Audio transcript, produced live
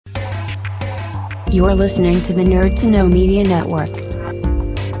You're listening to the Nerd to Know Media Network.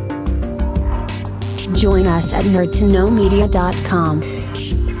 Join us at nerdtoknowmedia.com.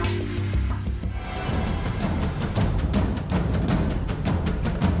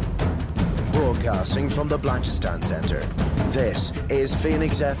 Broadcasting from the Blanchistan Center, this is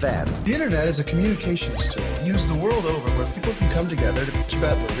Phoenix FM. The internet is a communications tool used the world over where people can come together to bitch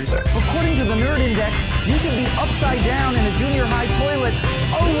about movies. According to the Nerd Index, you should be upside down in a junior high toilet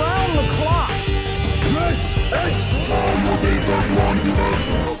around the clock. This is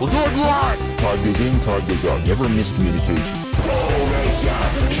we'll do it live. Todd goes in, Todd goes out. Never miscommunication. It's over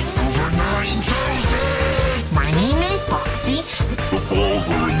 9,000. My name is Foxy. The balls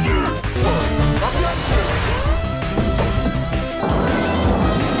are in there.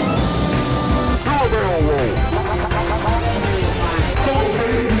 Don't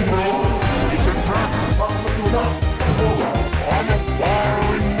face me, bro. It's a trap. I'm a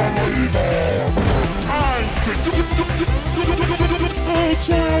fire in my labor. Time to Hey,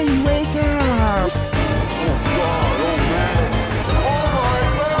 Charlie, wake up. Oh, God, oh, man.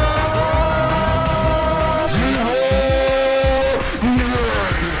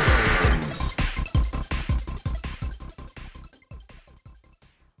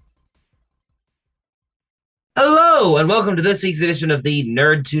 Oh, Hello, and welcome to this week's edition of the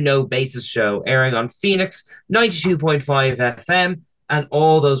Nerd to Know Basis Show, airing on Phoenix 92.5 FM and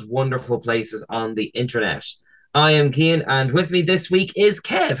all those wonderful places on the internet. I am Cian, and with me this week is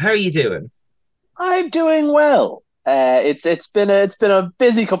Kev. How are you doing? I'm doing well. It's been a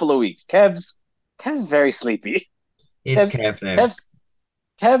busy couple of weeks. Kev's very sleepy. It's Kev now.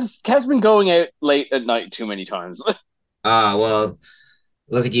 Kev's been going out late at night too many times. Well,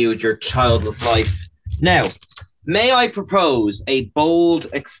 look at you with your childless life. Now, may I propose a bold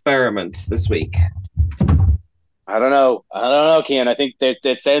experiment this week? I don't know, Cian. I think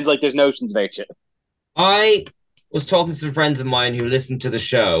it sounds like there's notions about you. I was talking to some friends of mine who listen to the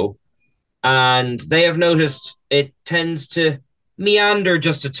show, and they have noticed it tends to meander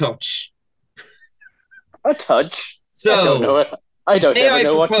just a touch. A touch? So, I don't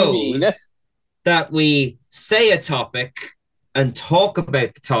know what you mean. That we say a topic and talk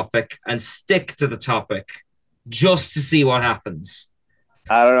about the topic and stick to the topic just to see what happens.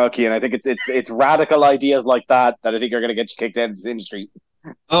 I don't know, Cian. I think it's radical ideas like that I think are going to get you kicked out of this industry.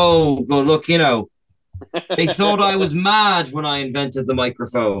 Oh, well, look, they thought I was mad when I invented the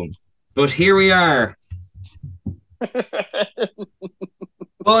microphone, but here we are.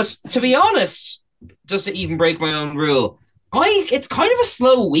 But to be honest, just to even break my own rule, it's kind of a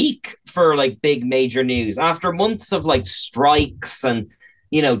slow week for big major news after months of strikes and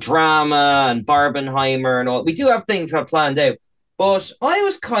drama and Barbenheimer and all. We do have things planned out, but I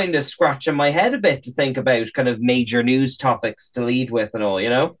was kind of scratching my head a bit to think about kind of major news topics to lead with and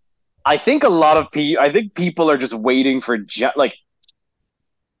all. I think people are just waiting for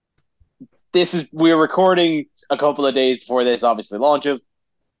we're recording a couple of days before this obviously launches.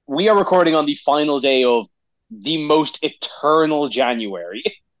 We are recording on the final day of the most eternal January.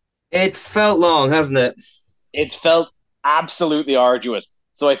 It's felt long, hasn't it? It's felt absolutely arduous.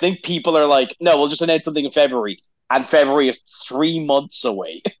 So I think people are like, no, we'll just announce something in February. And February is 3 months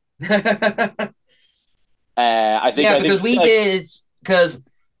away. I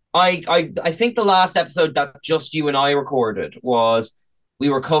think the last episode that just you and I recorded was we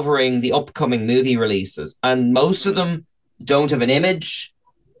were covering the upcoming movie releases, and most of them don't have an image.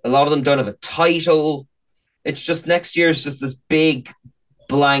 A lot of them don't have a title. It's just next year's just this big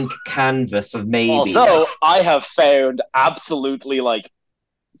blank canvas of maybe. Although I have found absolutely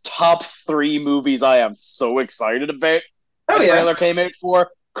top 3 movies I am so excited about. The trailer came out for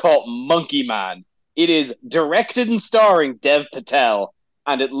called Monkey Man. It is directed and starring Dev Patel,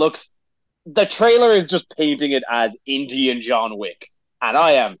 and the trailer is just painting it as Indian John Wick, and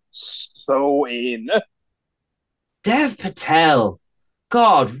I am so in. Dev Patel.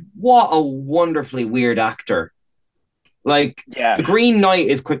 God, what a wonderfully weird actor. The Green Knight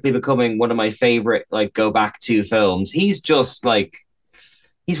is quickly becoming one of my favorite go back to films. He's just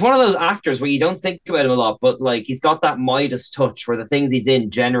he's one of those actors where you don't think about him a lot, but he's got that Midas touch where the things he's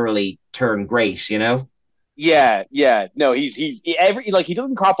in generally turn great, Yeah. No, he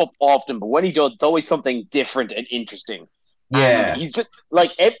doesn't crop up often, but when he does, it's always something different and interesting. Yeah. And he's just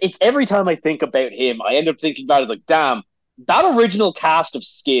it's every time I think about him, I end up thinking about it as damn, that original cast of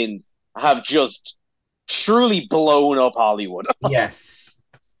Skins have just truly blown up Hollywood. Yes.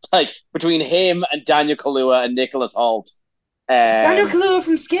 Between him and Daniel Kaluuya and Nicholas Hoult. Daniel Kaluuya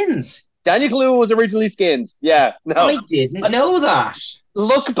from Skins. Daniel Kaluuya was originally Skins. Yeah. No. I didn't know that.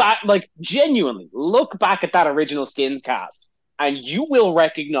 Look back, genuinely, look back at that original Skins cast, and you will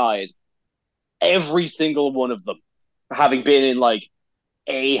recognize every single one of them having been in like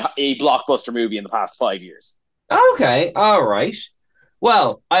a blockbuster movie in the past 5 years. Okay, all right.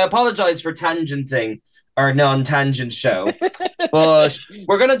 Well, I apologize for tangenting our non-tangent show, but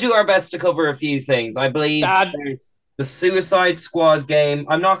we're going to do our best to cover a few things. I believe Dad. there's the Suicide Squad game.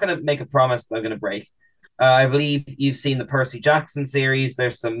 I'm not going to make a promise that I'm going to break. I believe you've seen the Percy Jackson series.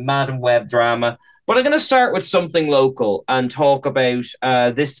 There's some Madam Web drama. But I'm going to start with something local and talk about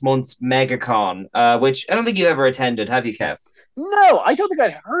this month's Megacon, which I don't think you ever attended, have you, Kev? No, I don't think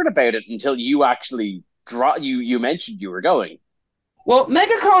I'd heard about it until you actually you mentioned you were going. Well,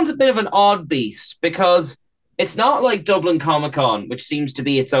 Megacon's a bit of an odd beast because it's not like Dublin Comic Con, which seems to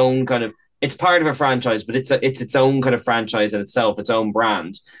be its own kind of, it's part of a franchise, but it's its own kind of franchise in itself, its own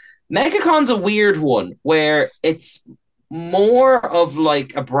brand. Megacon's a weird one where it's more of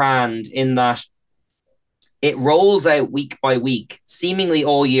like a brand in that it rolls out week by week, seemingly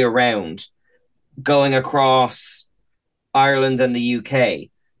all year round, going across Ireland and the UK.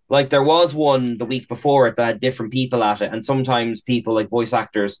 Like there was one the week before it that had different people at it, and sometimes people like voice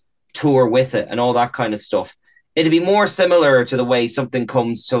actors tour with it and all that kind of stuff. It'd be more similar to the way something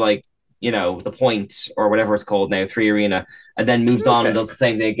comes to like, the Point or whatever it's called now, Three Arena, and then moves on and does the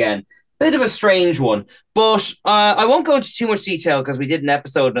same thing again. Bit of a strange one, but I won't go into too much detail because we did an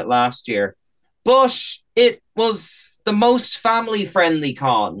episode on it last year. But it was the most family-friendly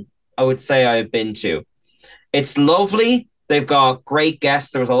con I would say I've been to. It's lovely. They've got great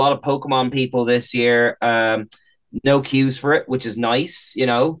guests. There was a lot of Pokemon people this year. No queues for it, which is nice,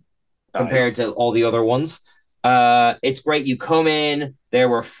 compared to all the other ones. It's great. You come in. There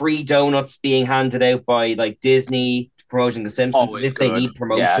were free donuts being handed out by like Disney promoting The Simpsons as if they need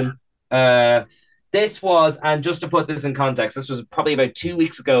promotion. Yeah. This was, and just to put this in context, this was probably about 2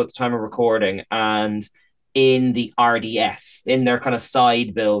 weeks ago at the time of recording, and in the RDS, in their kind of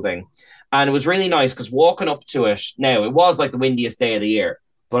side building. And it was really nice because walking up to it, now it was like the windiest day of the year.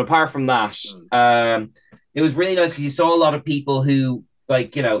 But apart from that, it was really nice because you saw a lot of people who,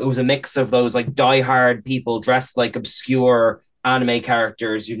 like, it was a mix of those like diehard people dressed like obscure anime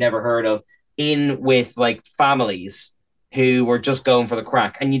characters you've never heard of, in with like families who were just going for the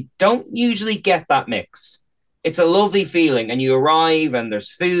crack. And you don't usually get that mix. It's a lovely feeling. And you arrive and there's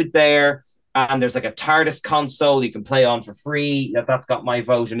food there. And there's like a TARDIS console you can play on for free. That's got my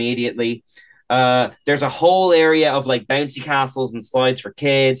vote immediately. There's a whole area of like bouncy castles and slides for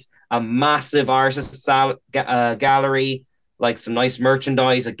kids, a massive artist gallery, like some nice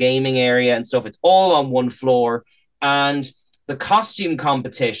merchandise, a gaming area and stuff. It's all on one floor. And the costume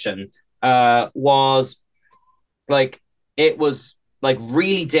competition was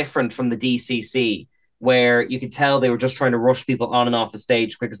really different from the DCC, where you could tell they were just trying to rush people on and off the stage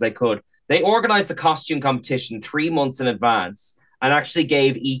as quick as they could. They organized the costume competition 3 months in advance and actually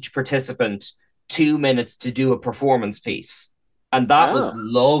gave each participant 2 minutes to do a performance piece. And that was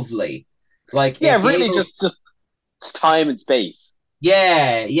lovely. Like, really just time and space.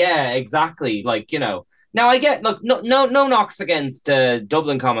 Yeah, exactly. Like, now I get, look, no knocks against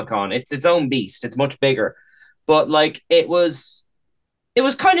Dublin Comic Con. It's its own beast. It's much bigger. But like, it was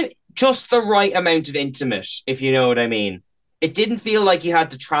kind of just the right amount of intimate, if you know what I mean. It didn't feel like you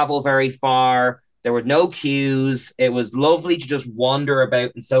had to travel very far. There were no queues. It was lovely to just wander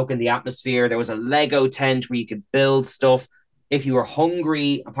about and soak in the atmosphere. There was a Lego tent where you could build stuff. If you were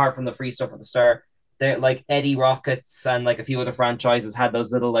hungry, apart from the free stuff at the start, there like Eddie Rockets and like a few other franchises had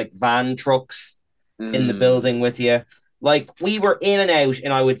those little like van trucks in the building with you. Like we were in and out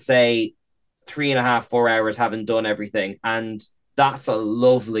in, I would say, 3.5, 4 hours having done everything. And that's a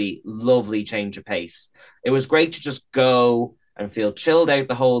lovely, lovely change of pace. It was great to just go and feel chilled out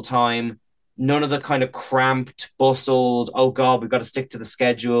the whole time. None of the kind of cramped, bustled, oh God, we've got to stick to the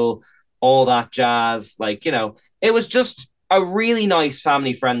schedule, all that jazz. Like, it was just a really nice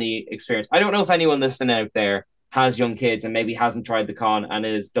family-friendly experience. I don't know if anyone listening out there has young kids and maybe hasn't tried the con and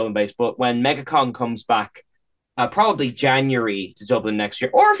is Dublin-based, but when Megacon comes back, probably January to Dublin next year,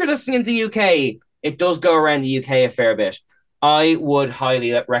 or if you're listening in the UK, it does go around the UK a fair bit. I would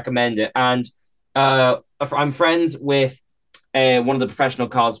highly recommend it. And I'm friends with one of the professional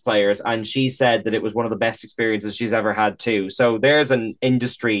cosplayers, and she said that it was one of the best experiences she's ever had too. So there's an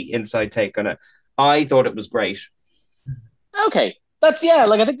industry inside take on it. I thought it was great. Okay. That's,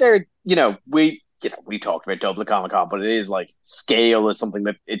 like, I think they're, we talked about Dublin Comic Con, but it is like scale is something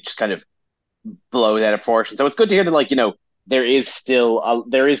that it just kind of blows out of proportion. So it's good to hear that, like, there is still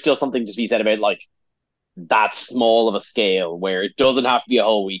something to be said about like that small of a scale where it doesn't have to be a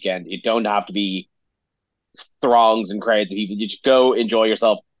whole weekend. It don't have to be throngs and crowds of people. You just go enjoy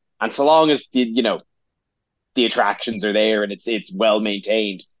yourself. And so long as the attractions are there and it's well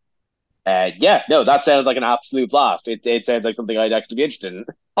maintained, Yeah, no, that sounds like an absolute blast. It sounds like something I'd actually be interested in.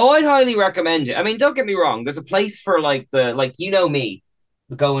 Oh, I'd highly recommend it. I mean, don't get me wrong. There's a place for like you know me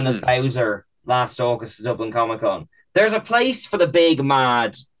going as Bowser last August to Dublin Comic Con. There's a place for the big,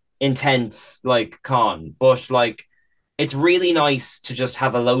 mad, intense like con, but like it's really nice to just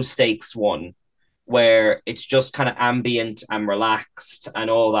have a low stakes one where it's just kind of ambient and relaxed and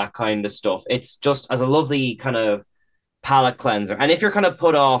all that kind of stuff. It's just as a lovely kind of palate cleanser. And if you're kind of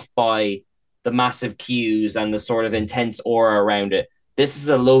put off by the massive queues and the sort of intense aura around it, this is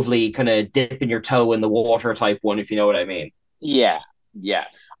a lovely kind of dipping your toe in the water type one, if you know what I mean. Yeah, yeah.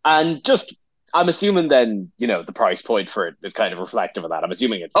 And just, I'm assuming then, the price point for it is kind of reflective of that. I'm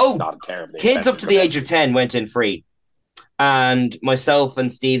assuming it's not terribly kids up to the them. age of 10 went in free. And myself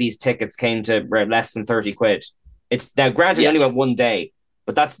and Stevie's tickets came to less than 30 quid. It's now granted only went one day,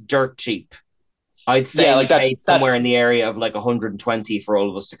 but that's dirt cheap. I'd say we paid somewhere in the area of like 120 for all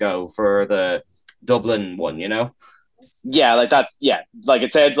of us to go for the Dublin one, Yeah, like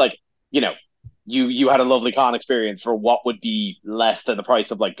it sounds like, you had a lovely con experience for what would be less than the price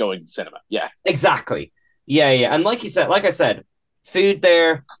of like going to the cinema. Yeah. Exactly. Yeah. And like I said, food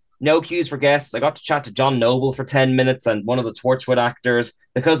there, no queues for guests. I got to chat to John Noble for 10 minutes and one of the Torchwood actors.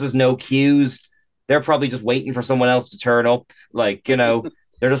 Because there's no queues, they're probably just waiting for someone else to turn up. Like,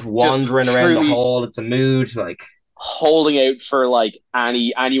 they're just wandering around the hall. It's a mood, like holding out for like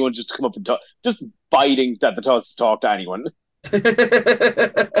anyone just to come up and talk, just biting at the chance to talk to anyone.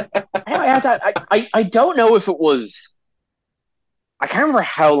 I don't know if it was. I can't remember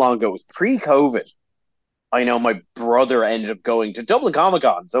how long ago. It was pre-COVID. I know my brother ended up going to Dublin Comic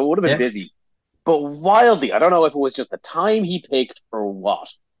Con, so it would have been busy. But wildly, I don't know if it was just the time he picked or what.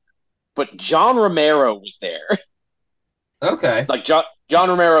 But John Romero was there. Okay. Like John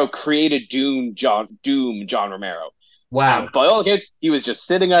Romero created Doom John Romero. Wow. And by all accounts, he was just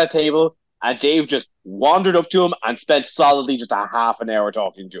sitting at a table, and Dave just wandered up to him and spent solidly just a half an hour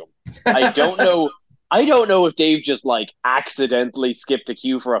talking to him. I don't know if Dave just like accidentally skipped a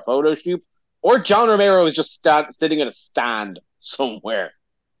queue for a photo shoot, or John Romero is just sitting at a stand somewhere.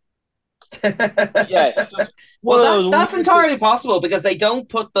 Yeah. Well, that's entirely possible because they don't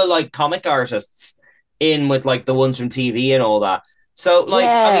put the like comic artists in with like the ones from TV and all that. So like,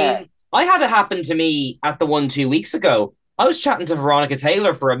 I mean, I had it happen to me at the one 2 weeks ago. I was chatting to Veronica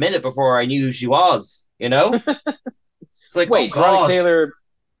Taylor for a minute before I knew who she was, It's like, wait, Veronica Taylor,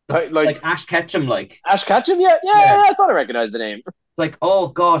 like Ash Ketchum, Ash Ketchum? Yeah, I thought I recognized the name. It's like, oh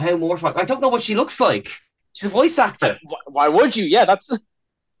God, how mortifying. I don't know what she looks like. She's a voice actor. Why would you? Yeah, that's...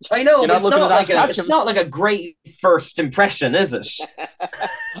 I know, but it's not like a great first impression, is it?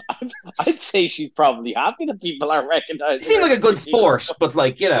 I'd say she's probably happy that people are recognizing. She seemed like a good sport, but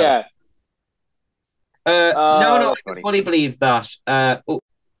like, Yeah. No, I can fully believe that. Well,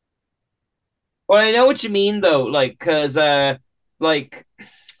 I know what you mean though, like, because like,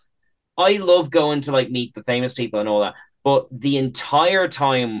 I love going to like meet the famous people and all that, but the entire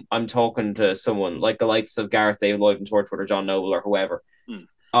time I'm talking to someone like the likes of Gareth David Lloyd and Torchwood or John Noble or whoever,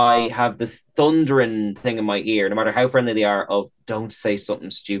 I have this thundering thing in my ear, no matter how friendly they are, of don't say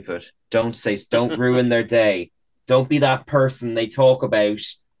something stupid, don't ruin their day, don't be that person they talk about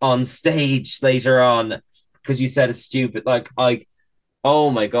on stage later on because you said it's stupid. Oh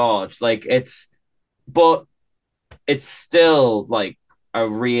my God, like but it's still like a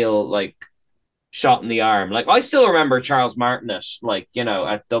real like shot in the arm. Like I still remember Charles Martinet,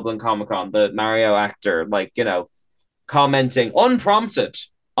 at Dublin Comic Con, the Mario actor, commenting unprompted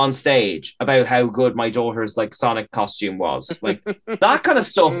on stage about how good my daughter's like Sonic costume was. Like that kind of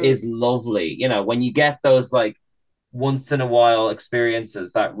stuff is lovely, when you get those like once in a while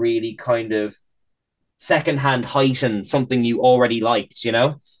experiences that really kind of secondhand heighten something you already liked,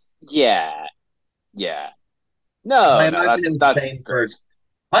 Yeah. No, that's good.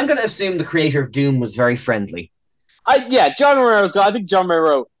 I'm going to assume the creator of Doom was very friendly. John Romero's good. I think John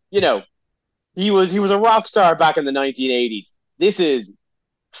Romero, he was a rock star back in the 1980s. This is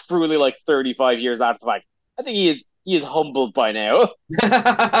truly like 35 years after the fact. I think he is humbled by now.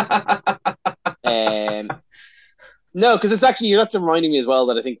 No, because it's actually, you're not reminding me as well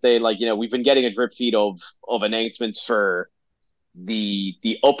that I think they we've been getting a drip feed of announcements for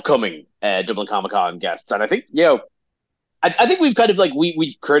the upcoming Dublin Comic Con guests, and I think I think we've kind of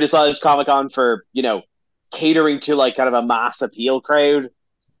we've criticized Comic Con for catering to like kind of a mass appeal crowd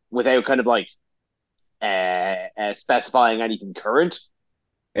without kind of specifying anything current.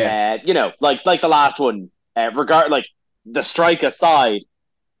 Yeah. Like the last one, the strike aside,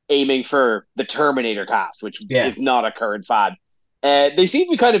 aiming for the Terminator cast, which is not a current fad. They seem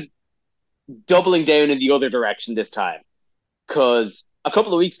to be kind of doubling down in the other direction this time, because a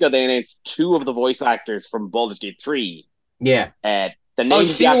couple of weeks ago they announced two of the voice actors from Baldur's Gate 3. Yeah. The Oh, names did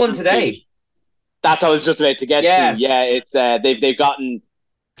you see the one today? That's what I was just about to get Yes. to. Yeah, it's they've gotten.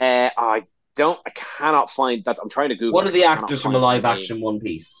 I cannot find that. I'm trying to Google one of the I cannot actors from find a live her name. action One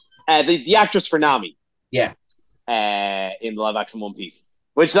Piece. The actress for Nami. Yeah. In the live action One Piece,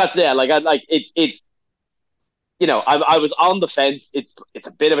 which that's it's I was on the fence. It's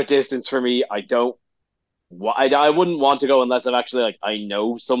a bit of a distance for me. I wouldn't want to go unless I've actually I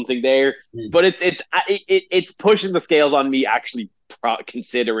know something there. But it's pushing the scales on me actually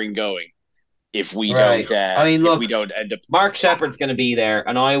considering going if we Right. don't. Look, if we don't end up. Mark Shepard's going to be there,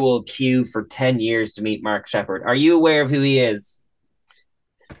 and I will queue for 10 years to meet Mark Shepard. Are you aware of who he is?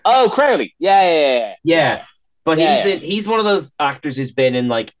 Oh, Crowley. Yeah. But he's one of those actors who's been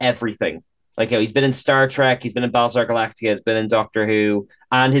in everything. He's been in Star Trek, he's been in Battlestar Galactica, he's been in Doctor Who,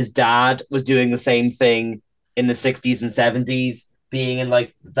 and his dad was doing the same thing in the 60s and 70s, being in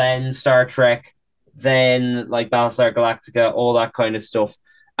then Star Trek, then Battlestar Galactica, all that kind of stuff.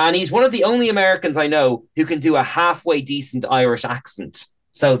 And he's one of the only Americans I know who can do a halfway decent Irish accent.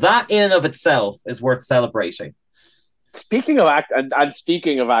 So that in and of itself is worth celebrating. Speaking of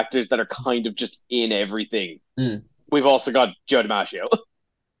speaking of actors that are kind of just in everything, we've also got Joe DiMaggio.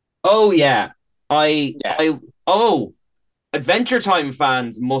 Oh yeah, Adventure Time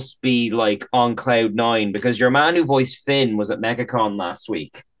fans must be on cloud nine because your man who voiced Finn was at Megacon last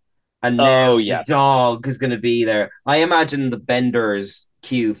week, and now the dog is going to be there. I imagine the Benders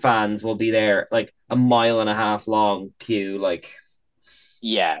queue fans will be there a mile and a half long queue.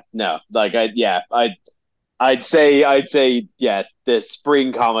 I'd say this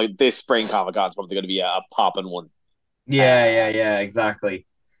spring Comic Con is probably going to be a poppin' one. Yeah, exactly.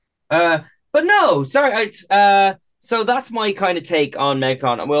 But no, sorry. So that's my kind of take on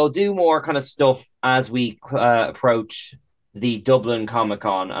Megacon, and we'll do more kind of stuff as we approach the Dublin Comic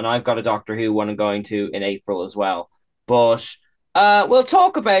Con, and I've got a Doctor Who one I'm going to in April as well. But we'll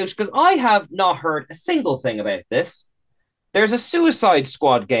talk about, because I have not heard a single thing about this. There's a Suicide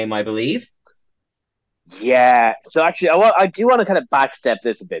Squad game, I believe. Yeah. So actually, I do want to kind of backstep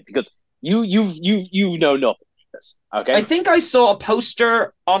this a bit because you know nothing about this. Okay. I think I saw a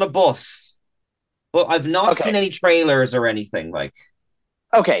poster on a bus, but I've not seen any trailers or anything.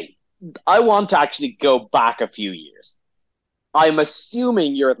 Okay, I want to actually go back a few years. I'm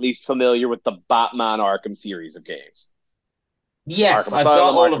assuming you're at least familiar with the Batman Arkham series of games. Yes, Arkham I've got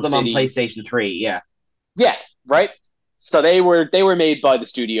Asylum, all Arkham of them City. on PlayStation 3. Yeah. Yeah. Right. So they were made by the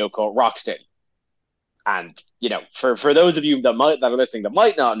studio called Rocksteady. And for those of you that are listening that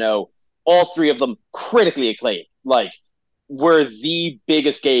might not know, all three of them critically acclaimed, were the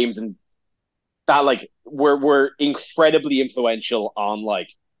biggest games, and that were incredibly influential on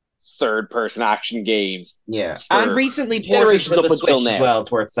third person action games. Yeah, and recently ported to the Switch as well.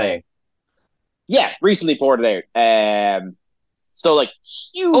 It's worth saying. Yeah, recently ported out. So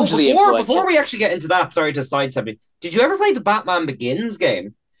hugely influential. Before we actually get into that, sorry to sidestep you. Did you ever play the Batman Begins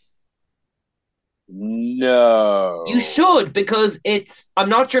game? No. You should, because I'm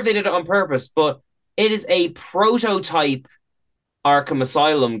not sure if they did it on purpose, but it is a prototype Arkham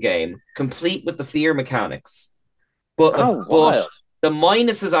Asylum game, complete with the fear mechanics. But the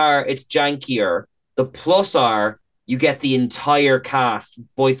minuses are it's jankier. The plus are you get the entire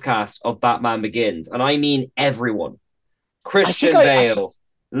voice cast of Batman Begins. And I mean everyone. Christian Bale,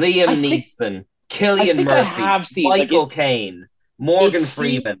 Liam Neeson, Cillian Murphy, Michael Caine, Morgan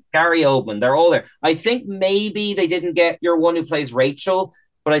Freeman, Gary Oldman, they're all there. I think maybe they didn't get your one who plays Rachel,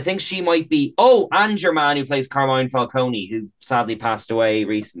 but I think she might be... Oh, and your man who plays Carmine Falcone, who sadly passed away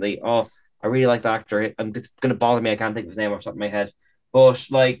recently. Oh, I really like the actor. It's going to bother me. I can't think of his name off the top of my head. But,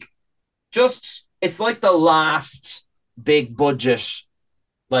 it's the last big budget,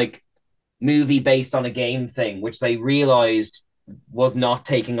 movie based on a game thing, which they realized was not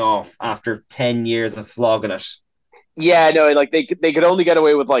taking off after 10 years of flogging it. Yeah, no, they could only get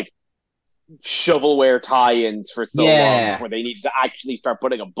away with shovelware tie-ins for so long before they needed to actually start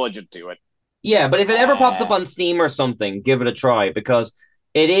putting a budget to it. Yeah, but if it ever pops up on Steam or something, give it a try, because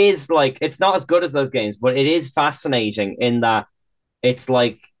it is it's not as good as those games, but it is fascinating in that it's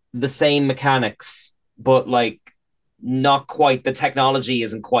the same mechanics, but not quite, the technology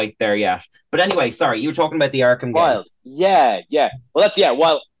isn't quite there yet. But anyway, sorry, you were talking about the Arkham game. Yeah. Well, that's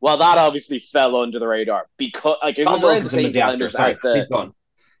While that obviously fell under the radar because it was around the same time as please go on.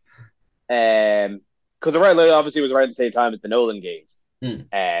 Because obviously it was around the same time as the Nolan games.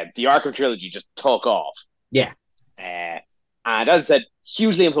 The Arkham trilogy just took off. Yeah. And as I said,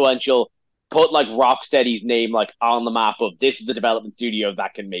 hugely influential. Put Rocksteady's name on the map of this is a development studio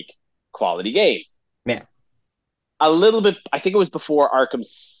that can make quality games. Yeah. a little bit. I think it was before Arkham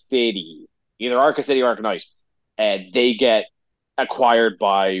City, either Arkham City or Arkham Knight. They get acquired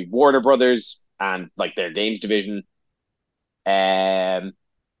by Warner Brothers and like their games division. And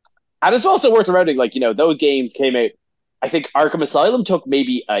it's also worth remembering, like, those games came out. I think Arkham Asylum took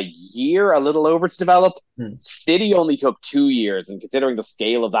maybe a year, a little over, to develop. City only took 2 years, and considering the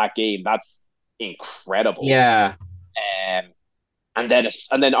scale of that game, that's incredible. Yeah. And then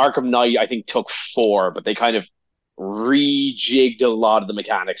Arkham Knight, I think, took 4, but they kind of rejigged a lot of the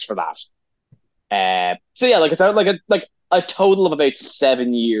mechanics for that. So yeah, like it's like a total of about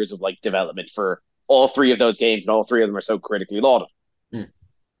 7 years of like development for all 3 of those games, and all 3 of them are so critically lauded.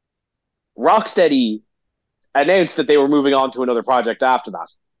 Rocksteady announced that they were moving on to another project after that.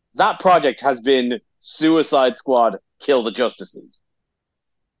 That project has been Suicide Squad: Kill the Justice League.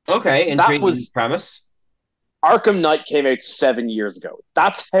 Okay, intriguing premise. Arkham Knight came out 7 years ago.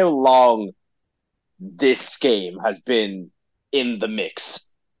 That's how long this game has been in the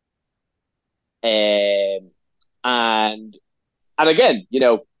mix. And again,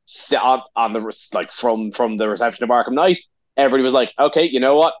 on the like from the reception of Arkham Knight, everybody was like, okay, you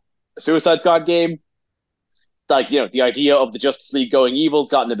know what? A Suicide Squad game. Like, the idea of the Justice League going evil's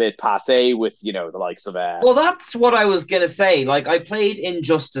gotten a bit passé with, the likes of... Well, that's what I was going to say. Like, I played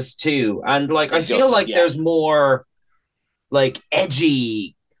Injustice 2, and, like, I feel like there's more, like,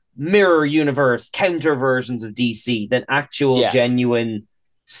 edgy mirror universe counter versions of DC than actual genuine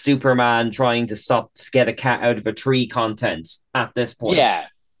Superman trying to get a cat out of a tree content at this point. Yeah.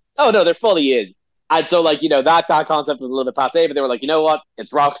 Oh, no, there fully is. And so, like, that concept was a little bit passé, but they were like, you know what?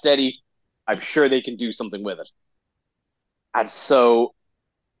 It's Rocksteady. I'm sure they can do something with it. And so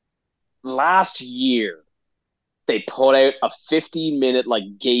last year, they put out a 15-minute like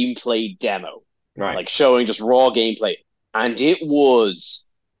gameplay demo, right? Like showing just raw gameplay, and it was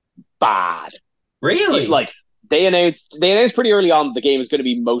bad. Really? Like they announced pretty early on that the game is going to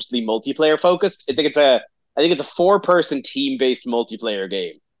be mostly multiplayer focused. I think it's a 4-person team-based multiplayer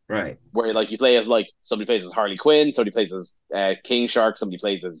game. Right. Where like you play as like somebody plays as Harley Quinn, somebody plays as King Shark, somebody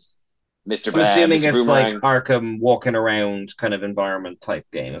plays as Mr. I'm assuming Mr. it's Boomerang. like Arkham walking around kind of environment type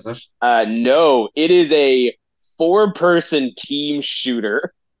game, is it? No, it is a 4-person team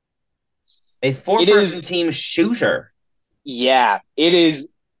shooter. A 4-person team shooter? Yeah, it is.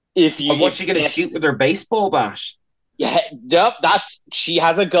 If you, what you going to shoot with their baseball bat? Yeah, nope. She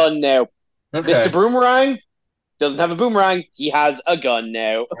has a gun now. Okay. Mr. Boomerang doesn't have a boomerang. He has a gun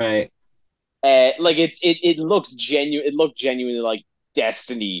now. Right. Like it looks genuine. It looked genuinely like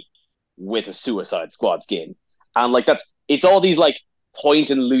Destiny with a Suicide Squad skin, and like it's all these like point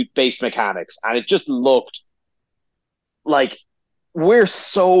and loot based mechanics, and it just looked like we're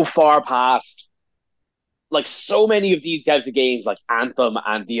so far past like so many of these types of games, like Anthem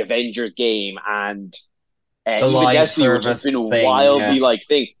and the Avengers game, and even Destiny, which has been a wildly like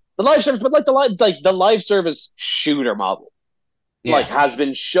thing. The live service, but like the live service shooter model, like has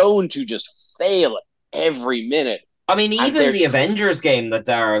been shown to just fail every minute. I mean, even the Avengers game that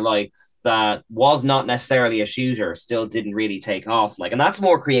Dara likes, that was not necessarily a shooter, still didn't really take off. Like, and that's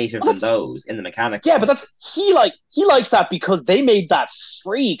more creative than those in the mechanics. Yeah, but he likes that because they made that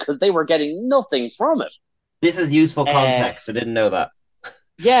free because they were getting nothing from it. This is useful context. I didn't know that.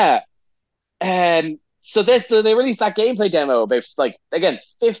 Yeah, so they released that gameplay demo about like again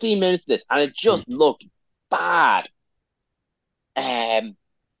 15 minutes of this, and it just looked bad. And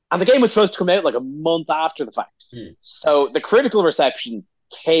the game was supposed to come out like a month after the fact. So the critical reception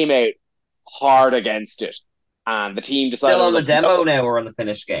came out hard against it, and the team decided still on the demo now or on the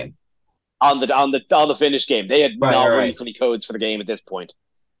finished game. On the finished game, they had not released any codes for the game at this point.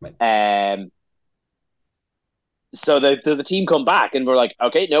 Right. So the team come back and we're like,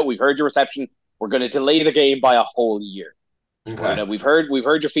 okay, no, we've heard your reception. We're going to delay the game by a whole year. Okay. We've heard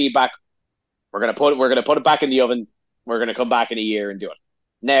your feedback. We're going to put it back in the oven. We're going to come back in a year and do it.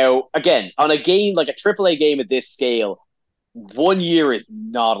 Now, again, on a game like a AAA game at this scale, 1 year is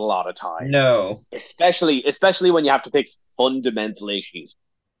not a lot of time. No, especially when you have to fix fundamental issues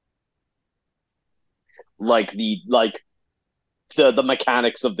like the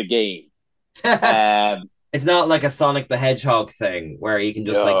mechanics of the game. It's not like a Sonic the Hedgehog thing where you can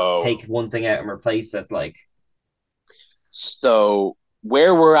just like take one thing out and replace it. Like, so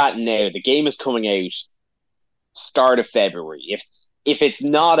where we're at now, the game is coming out start of February. If it's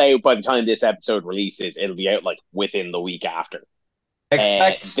not out by the time this episode releases, it'll be out like within the week after.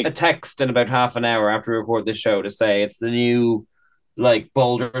 Expect a text in about half an hour after we record this show to say it's the new like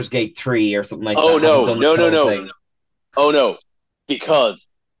Baldur's Gate 3 or something like that. No. Oh no, because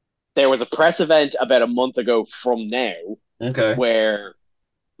there was a press event about a month ago from now, okay, where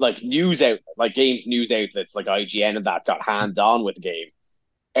like news out like games news outlets like IGN and that got hands on with the game,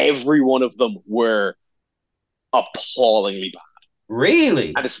 every one of them were appallingly bad.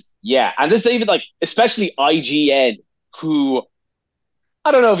 Really? And and this is even like especially IGN, who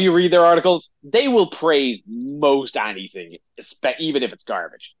I don't know if you read their articles, they will praise most anything, even if it's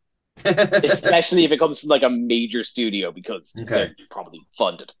garbage. Especially if it comes from like a major studio because they're probably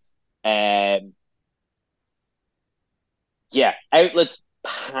funded. Outlets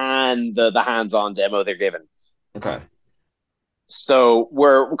pan the hands-on demo they're given. Okay. So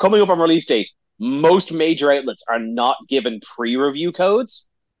we're coming up on release date. Most major outlets are not given pre-review codes.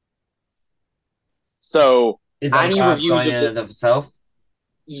 So is that any reviews of itself?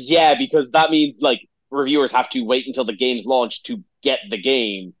 Yeah, because that means like reviewers have to wait until the game's launch to get the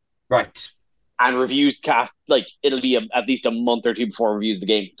game. Right. And reviews it'll be at least a month or two before reviews of the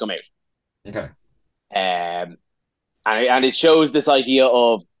game come out. Okay. And it shows this idea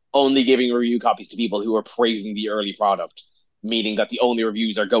of only giving review copies to people who are praising the early product, meaning that the only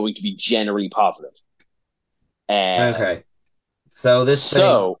reviews are going to be generally positive. Okay. So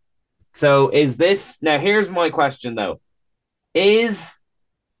is this now? Here's my question though: is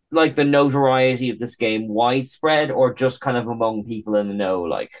like the notoriety of this game widespread or just kind of among people in the know?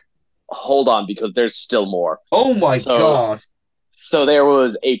 Like, hold on, because there's still more. Oh my god! So there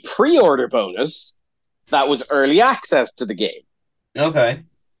was a pre-order bonus that was early access to the game. Okay.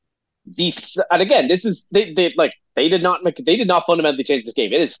 And again, this is they did not fundamentally change this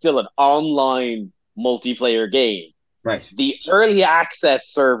game. It is still an online multiplayer game. Right. The early access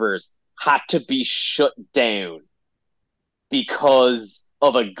servers had to be shut down because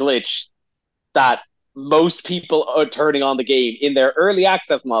of a glitch that most people are turning on the game. In their early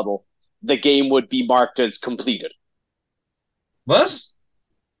access model, the game would be marked as completed. What?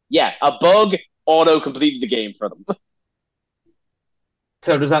 Yeah, a bug auto-completed the game for them.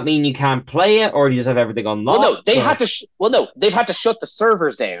 So does that mean you can't play it, or do you just have everything unlocked? Well, no, they've had to shut the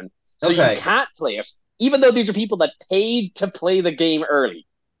servers down, so you can't play it, even though these are people that paid to play the game early.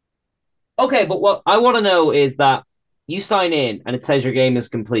 Okay, but what I want to know is that you sign in and it says your game is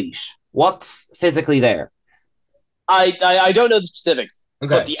complete. What's physically there? I don't know the specifics,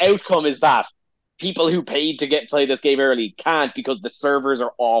 but the outcome is that people who paid to play this game early can't because the servers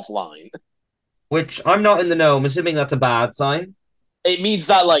are offline. Which I'm not in the know. I'm assuming that's a bad sign. It means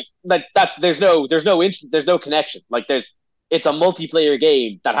that there's no connection. Like it's a multiplayer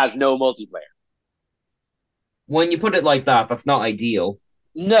game that has no multiplayer. When you put it like that, that's not ideal.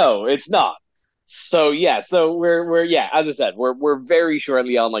 No, it's not. So we're as I said, we're very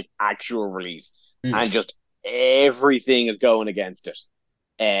shortly on like actual release, and just everything is going against it.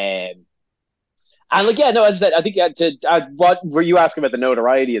 And like as I said, I think what were you asking about the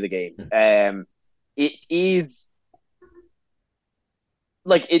notoriety of the game? It is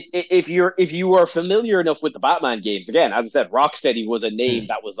like if you are familiar enough with the Batman games, again, as I said, Rocksteady was a name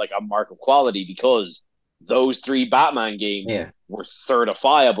that was like a mark of quality because those 3 Batman games were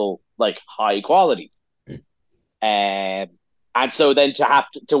certifiable like high quality. And so then to have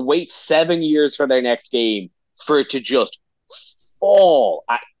to wait 7 years for their next game for it to just fall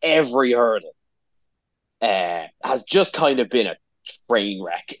at every hurdle has just kind of been a train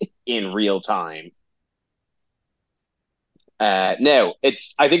wreck in real time. Now,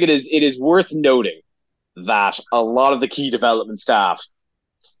 I think it is worth noting that a lot of the key development staff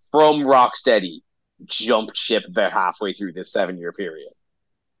from Rocksteady jumped ship about halfway through this 7-year period.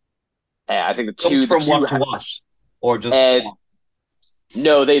 I think what? Or just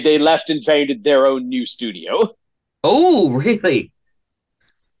no, they left and founded their own new studio. Oh, really?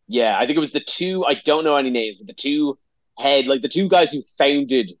 Yeah, I think it was the 2. I don't know any names, but the 2 the 2 guys who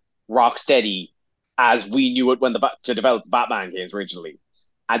founded Rocksteady as we knew it to develop the Batman games originally,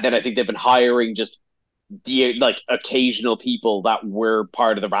 and then I think they've been hiring just the occasional people that were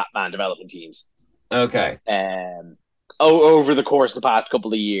part of the Batman development teams. Okay. Over the course of the past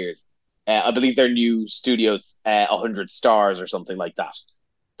couple of years, I believe their new studio's 100 stars or something like that.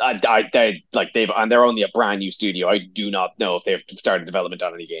 They're only a brand new studio. I do not know if they've started development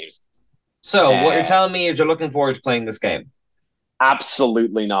on any games. So what you're telling me is you're looking forward to playing this game?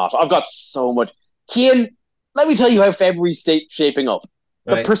 Absolutely not. I've got so much. Kian, let me tell you how February's shaping up.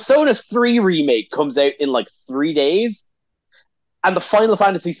 The Persona 3 remake comes out in 3 days, and the Final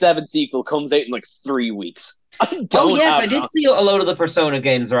Fantasy VII sequel comes out in 3 weeks. I did see a load of the Persona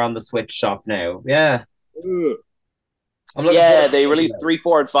games are on the Switch shop now. Yeah. They released 3,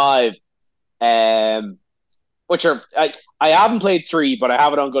 4, and 5, which are I haven't played 3, but I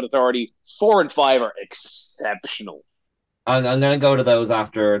have it on good authority. 4 and 5 are exceptional. I'm going to go to those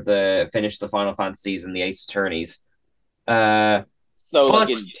after finish the Final Fantasies and the Ace Attorneys. So like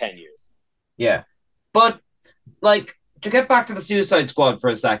But in 10 years. yeah, but like to get back to the Suicide Squad for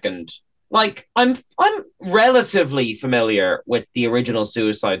a second, like I'm relatively familiar with the original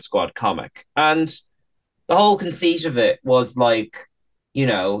Suicide Squad comic, and the whole conceit of it was like,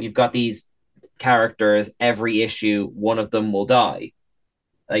 you've got these characters, every issue, one of them will die.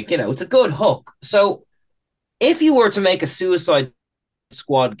 Like, it's a good hook. So if you were to make a Suicide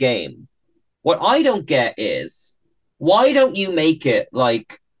Squad game, what I don't get is why don't you make it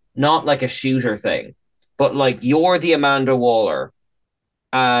like not like a shooter thing, but like you're the Amanda Waller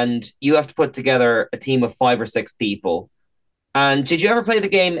and you have to put together a team of 5 or 6 people. And did you ever play the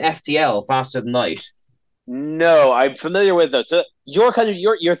game FTL, Faster Than Light? No, I'm familiar with those. So you're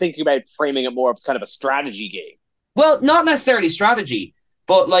thinking about framing it more as kind of a strategy game. Well, not necessarily strategy,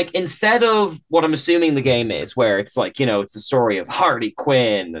 but like instead of what I'm assuming the game is, where it's like, it's a story of Harley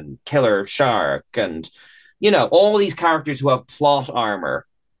Quinn and Killer Shark and, all these characters who have plot armor.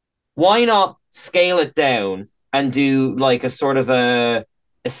 Why not scale it down and do like a sort of a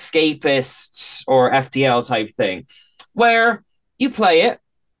escapist or FTL type thing where you play it,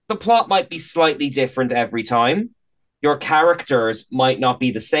 the plot might be slightly different every time. Your characters might not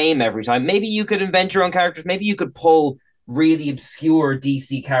be the same every time. Maybe you could invent your own characters. Maybe you could pull really obscure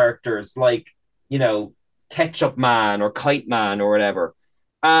DC characters like, Ketchup Man or Kite Man or whatever.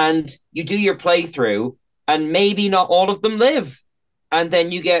 And you do your playthrough, and maybe not all of them live. And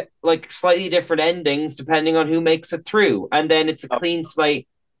then you get like slightly different endings depending on who makes it through. And then it's a clean slate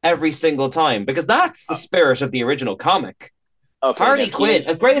every single time, because that's the spirit of the original comic. Okay, Harley Quinn,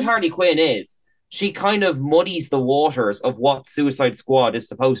 as great as Harley Quinn is, she kind of muddies the waters of what Suicide Squad is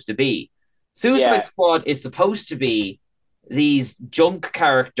supposed to be. Suicide Squad is supposed to be these junk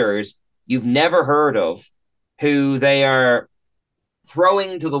characters you've never heard of, who they are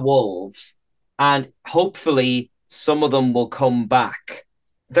throwing to the wolves, and hopefully some of them will come back.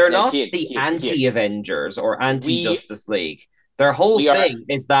 They're not the anti-Avengers or anti-Justice League. Their whole thing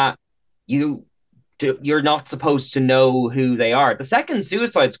is that you're not supposed to know who they are. The second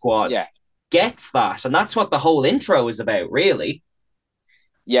Suicide Squad gets that, and that's what the whole intro is about, really.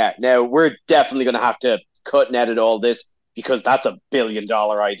 Yeah, now we're definitely going to have to cut and edit all this, because that's $1 billion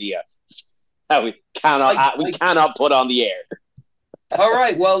idea that we cannot put on the air. All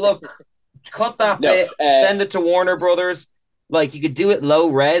right, well, look, cut that bit, send it to Warner Brothers. Like, you could do it low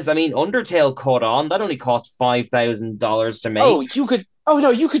res. I mean, Undertale caught on. That only cost $5,000 to make.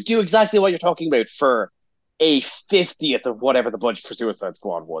 You could do exactly what you're talking about for a 50th of whatever the budget for Suicide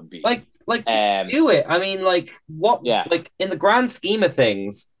Squad would be. Like, just do it. I mean, like, what? Yeah. Like, in the grand scheme of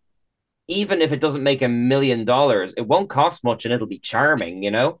things, even if it doesn't make $1 million, it won't cost much, and it'll be charming.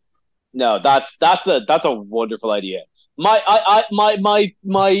 No, that's a wonderful idea. My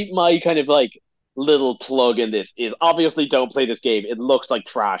kind of like little plug in this is obviously don't play this game. It looks like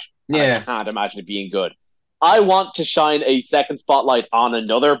trash. Yeah, I can't imagine it being good. I want to shine a second spotlight on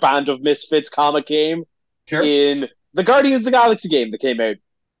another Band of Misfits comic game in the Guardians of the Galaxy game that came out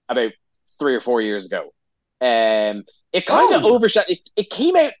about 3 or 4 years ago. It kind of overshadowed. It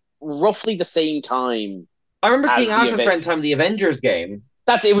came out roughly the same time. I remember seeing ads around time the Avengers game.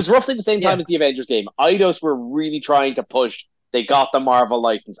 It was roughly the same time as the Avengers game. Eidos were really trying to push. They got the Marvel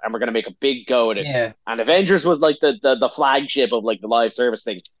license and we're going to make a big go at it. Yeah. And Avengers was like the flagship of like the live service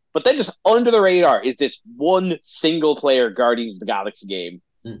thing. But then just under the radar is this one single player Guardians of the Galaxy game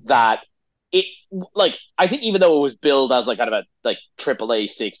that it, like, I think even though it was billed as like kind of a like AAA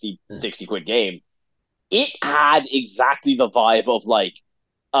 60 quid game, it had exactly the vibe of like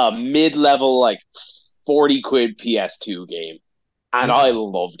a mid-level like 40 quid PS2 game. And I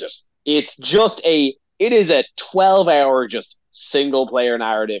loved it. It is a 12-hour just single player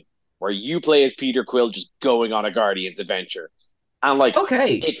narrative where you play as Peter Quill just going on a Guardians adventure. And like, what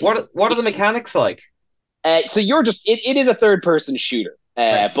are the mechanics like? So you're just it is a third person shooter,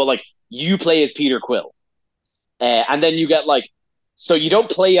 but like you play as Peter Quill, and then you get like, so you don't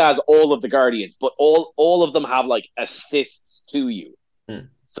play as all of the Guardians, but all of them have like assists to you.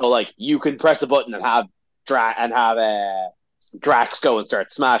 So like you can press a button and have Drax go and start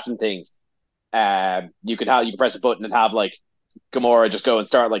smashing things. You can press a button and have like Gamora just go and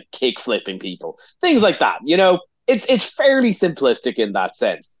start like kick flipping people, things like that. It's fairly simplistic in that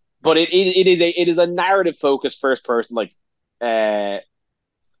sense, but it is a narrative focused first person like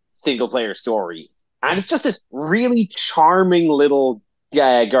single player story, and it's just this really charming little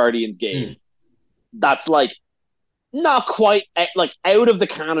Guardians game that's like not quite like out of the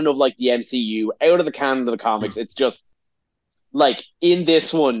canon of like the MCU, out of the canon of the comics. It's just like in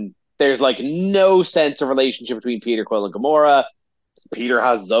this one, there's like no sense of relationship between Peter Quill and Gamora. Peter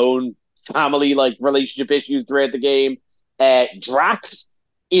has his own family like relationship issues throughout the game. Drax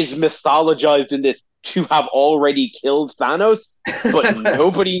is mythologized in this to have already killed Thanos, but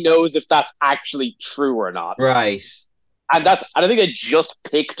nobody knows if that's actually true or not. Right. And I think they just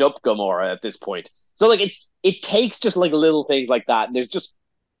picked up Gamora at this point. So like it takes just like little things like that, and there's just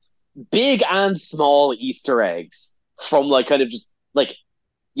big and small Easter eggs from like kind of just like,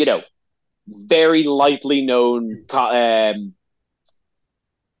 you know, very lightly known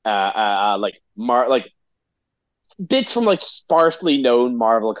like bits from like sparsely known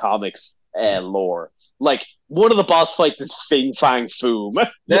Marvel Comics lore. Like one of the boss fights is Fing Fang Foom.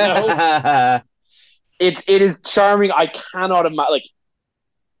 You know? it is charming. I cannot imagine, like,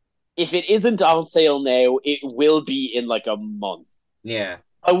 if it isn't on sale now, it will be in like a month. Yeah.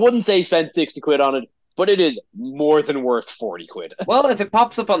 I wouldn't say spend 60 quid on it, but it is more than worth 40 quid. Well, if it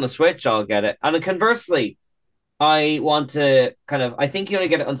pops up on the Switch, I'll get it. And conversely, I want to I think you only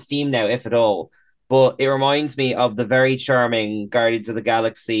get it on Steam now, if at all. But it reminds me of the very charming Guardians of the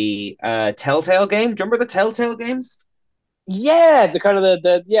Galaxy Telltale game. Do you remember the Telltale games? Yeah,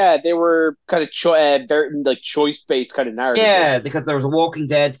 they were kind of like choice based kind of narrative. Yeah, games. Because there was a Walking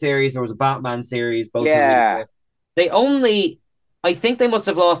Dead series, there was a Batman series. Both yeah, really they only. I think they must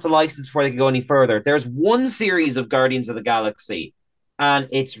have lost the license before they could go any further. There's one series of Guardians of the Galaxy, and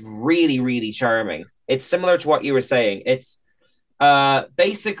it's really, really charming. It's similar to what you were saying. It's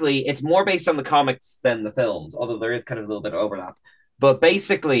basically, it's more based on the comics than the films, although there is kind of a little bit of overlap. But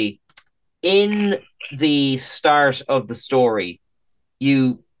basically, in the start of the story,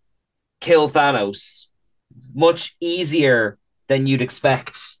 you kill Thanos much easier than you'd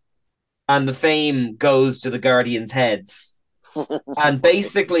expect, and the fame goes to the Guardians' heads. And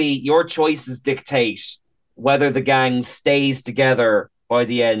basically, your choices dictate whether the gang stays together by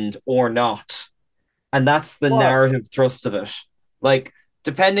the end or not. And that's the narrative thrust of it. Like,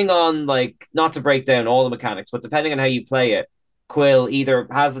 depending on, like, not to break down all the mechanics, but depending on how you play it, Quill either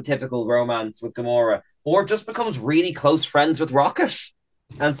has the typical romance with Gamora or just becomes really close friends with Rocket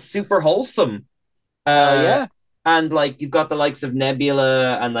and super wholesome. Yeah. And, like, you've got the likes of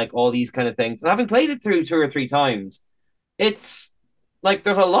Nebula and, like, all these kind of things. And having played it through 2 or 3 times, it's like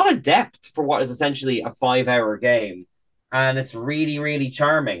there's a lot of depth for what is essentially a 5-hour game, and it's really, really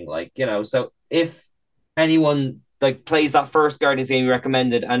charming. Like, you know, so if anyone like plays that first Guardians game you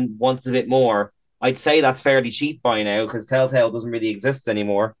recommended and wants a bit more, I'd say that's fairly cheap by now because Telltale doesn't really exist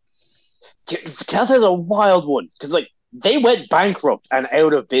anymore. Telltale's a wild one because like they went bankrupt and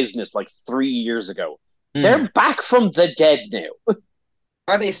out of business like 3 years ago. They're back from the dead now.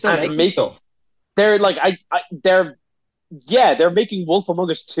 Are they still making stuff? They're like they're making Wolf Among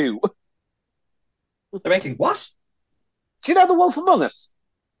Us 2. They're making what? Do you know the Wolf Among Us?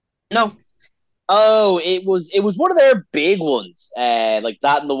 No. Oh, it was one of their big ones, like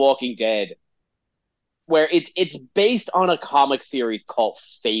that and The Walking Dead, where it's based on a comic series called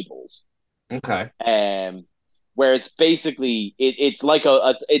Fables. Okay. Where it's basically it's like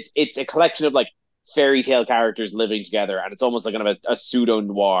it's a collection of like fairy tale characters living together, and it's almost like kind of a pseudo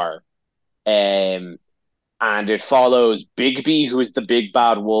noir. And it follows Bigby, who is the big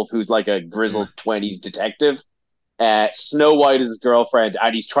bad wolf, who's like a grizzled 20s detective. Snow White is his girlfriend,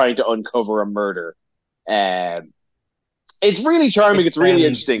 and he's trying to uncover a murder. It's really charming. It's really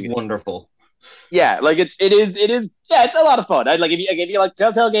interesting. Wonderful. Yeah, like it is. Yeah, it's a lot of fun. Like if you like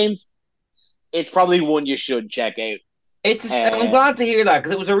Telltale games, it's probably one you should check out. I'm glad to hear that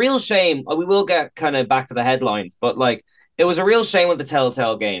because it was a real shame. We will get kind of back to the headlines, but like. It was a real shame with the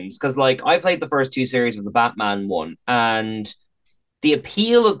Telltale games because, like, I played the first 2 series of the Batman one, and the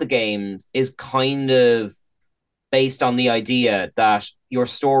appeal of the games is kind of based on the idea that your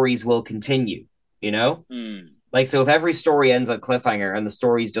stories will continue, you know? Like, so if every story ends on cliffhanger and the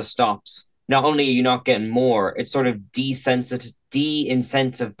story just stops, not only are you not getting more, it sort of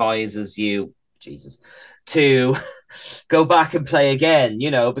de-incentivizes you, Jesus, to go back and play again,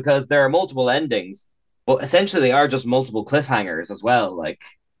 you know, because there are multiple endings. But essentially, they are just multiple cliffhangers as well. Like,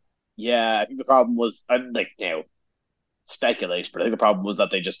 yeah, I think the problem was, speculation, but I think the problem was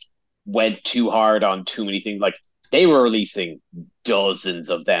that they just went too hard on too many things. Like, they were releasing dozens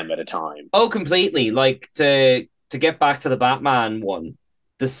of them at a time. Oh, completely. Like, to get back to the Batman one,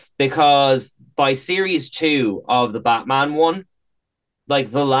 because by series 2 of the Batman one, like,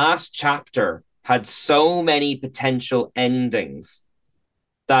 the last chapter had so many potential endings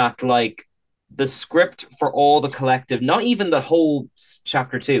that, like, the script for all the collective, not even the whole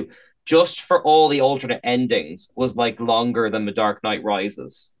chapter 2, just for all the alternate endings was like longer than The Dark Knight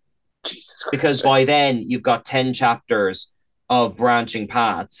Rises. Jesus Christ. Because by then you've got 10 chapters of branching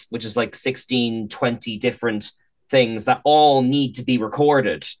paths, which is like 16, 20 different things that all need to be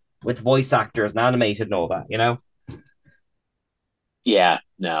recorded with voice actors and animated and all that, you know? Yeah,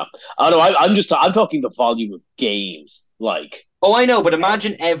 no. Oh no, I'm talking the volume of games. Like, Oh, I know, but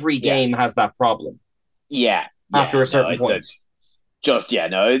imagine every yeah, game has that problem yeah, after yeah. a No, certain point. just yeah,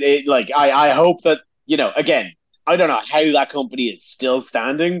 no. Like I hope that again, I don't know how that company is still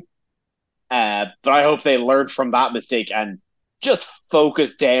standing, but I hope they learned from that mistake and just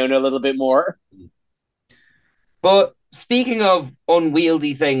focus down a little bit more. But speaking of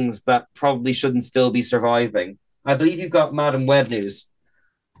unwieldy things that probably shouldn't still be surviving, I believe you've got Madam Web news.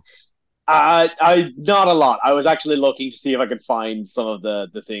 I not a lot. I was actually looking to see if I could find some of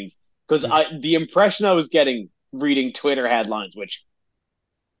the things because the impression I was getting reading Twitter headlines, which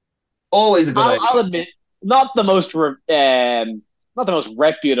Always a good idea. I'll admit, not the most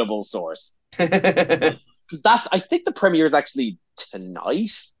reputable source. Because that's I think the premiere is actually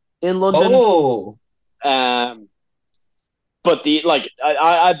tonight in London. Oh, But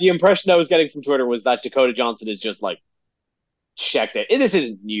the impression I was getting from Twitter was that Dakota Johnson is just like checked it. This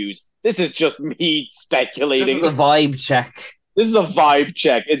isn't news. This is just me speculating. this is a vibe check. This is a vibe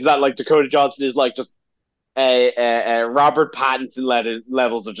check. It's that like Dakota Johnson is like just Robert Pattinson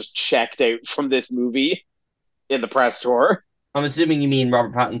levels are just checked out from this movie in the press tour. I'm assuming you mean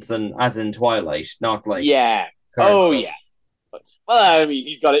Robert Pattinson as in Twilight, not like Yeah. Oh stuff. Yeah. Well, I mean,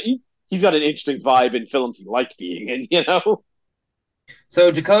 he's got an interesting vibe in films he liked being in, you know.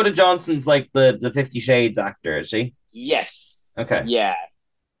 So Dakota Johnson's like the 50 Shades actor, is she? Yes. Okay. Yeah.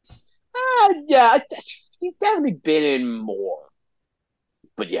 Yeah. He's definitely been in more.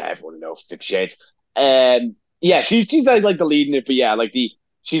 But yeah, everyone knows 50 Shades. Yeah, she's like the lead in it, but yeah, like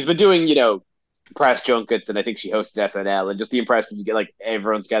she's been doing press junkets, and I think she hosted SNL, and just the impression you get like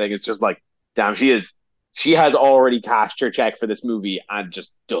everyone's getting is just like, damn, she has already cashed her check for this movie and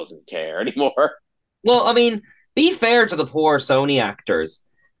just doesn't care anymore. Well, I mean, be fair to the poor Sony actors.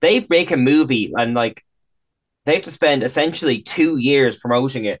 They make a movie and like they have to spend essentially 2 years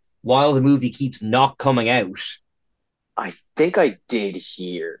promoting it while the movie keeps not coming out. I think I did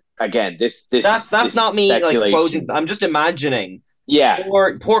hear again. That's not me like quoting. I'm just imagining. Yeah,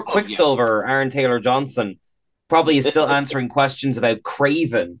 poor Quicksilver, Aaron Taylor Johnson, probably is still answering questions about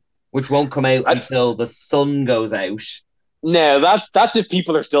Craven, which won't come out until the sun goes out. No, that's if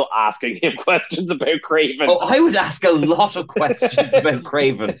people are still asking him questions about Craven. Oh, I would ask a lot of questions about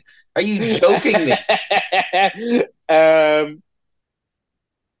Craven. Are you joking me?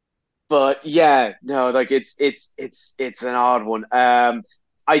 But yeah, no, like it's an odd one. I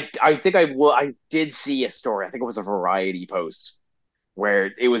think I did see a story. I think it was a Variety post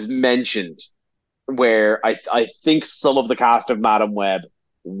where it was mentioned where I think some of the cast of Madam Web,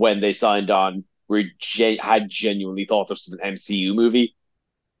 when they signed on, had genuinely thought this was an MCU movie.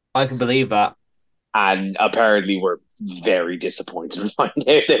 I can believe that. And apparently were very disappointed to find out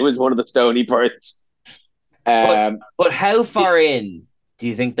it was one of the Stoney parts. But how far in do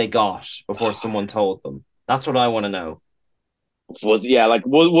you think they got before someone told them? That's what I want to know. Was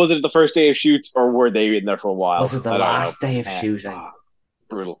it the first day of shoots, or were they in there for a while? Was it the last day of shooting?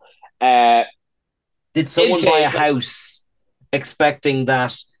 Brutal. Did someone buy a house expecting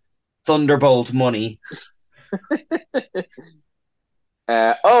that Thunderbolt money?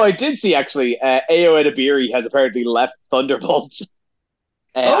 I did see actually. Ayo Edebiri has apparently left Thunderbolt.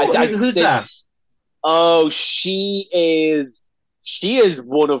 Who's that? Oh, she is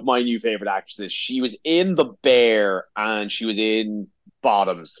one of my new favorite actresses. She was in The Bear and she was in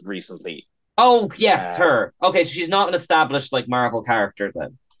Bottoms recently. Oh yes, her. Okay, so she's not an established like Marvel character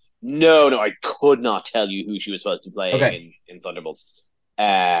then. No, I could not tell you who she was supposed to be playing in Thunderbolts.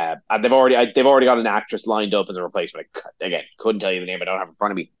 And they've already got an actress lined up as a replacement. Again, couldn't tell you the name. I don't have it in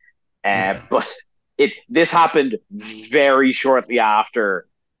front of me. But this happened very shortly after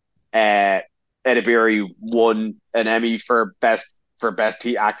Edebiri won an Emmy for best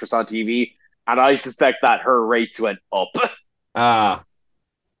actress on TV, and I suspect that her rates went up.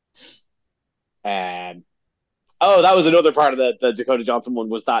 That was another part of the Dakota Johnson one,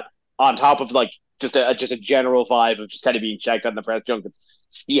 was that on top of like just a general vibe of just kind of being checked on the press junkets,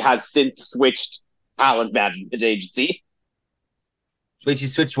 she has since switched talent management agency. Wait, she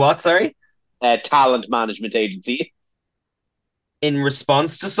switched what? Sorry, talent management agency. In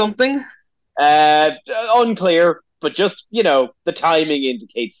response to something? Unclear, but just the timing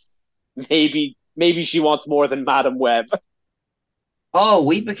indicates maybe she wants more than Madam Web. Oh,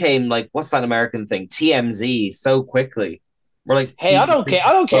 we became like, what's that American thing? TMZ so quickly. We're like, hey, I don't care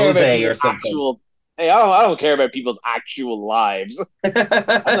about people's actual. Hey, I don't care about people's actual lives.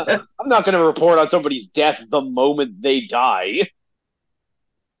 I'm not going to report on somebody's death the moment they die.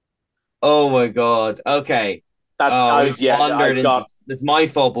 Oh my god. Okay. It's my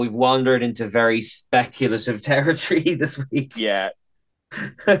fault, but we've wandered into very speculative territory this week. Yeah.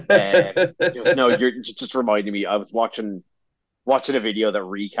 No, you're just reminding me. I was watching a video that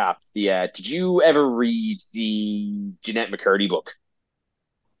recapped the. Did you ever read the Jeanette McCurdy book?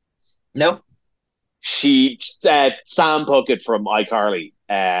 No? She Sam Puckett from iCarly,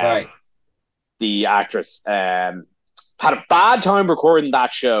 Right. the actress, had a bad time recording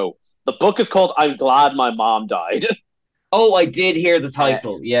that show. The book is called "I'm Glad My Mom Died." Oh, I did hear the Uh,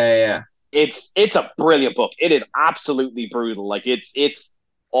 title. Yeah. it's a brilliant book. It is absolutely brutal. Like it's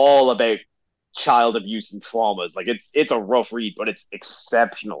all about child abuse and traumas. Like it's a rough read, but it's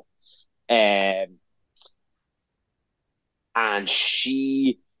exceptional. Um, and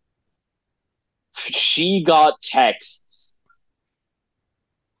she got texts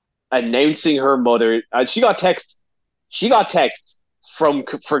announcing her mother. She got texts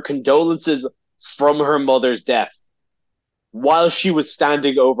for condolences from her mother's death while she was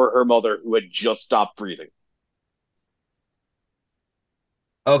standing over her mother who had just stopped breathing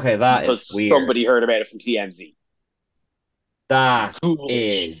Okay, that is because weird. somebody heard about it from TMZ. That Foolish.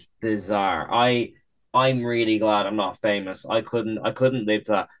 is bizarre. I'm really glad I'm not famous. I couldn't live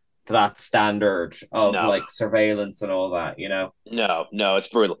to that standard of No, like surveillance and all that, no, it's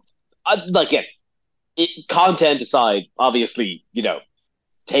brutal. Like content aside, obviously,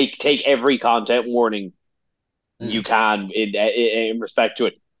 take every content warning you Mm, can in respect to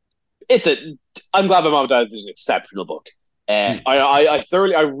it. It's a. I'm glad my mom died. This is an exceptional book. mm.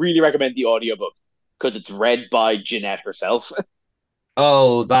 I really recommend the audiobook because it's read by Jeanette herself.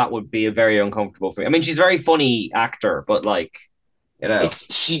 Oh, that would be a very uncomfortable for me. I mean, she's a very funny actor, but like, you know.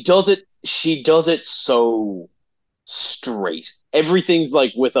 It's she does it so straight. Everything's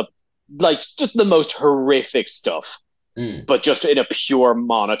like with a like just the most horrific stuff, Mm, but just in a pure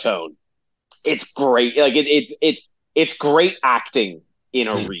monotone. It's great. Like it's great acting in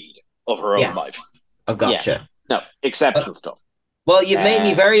a mm. read of her own life. Yes, I've Yeah, gotcha. no, exceptional stuff. Well, you've made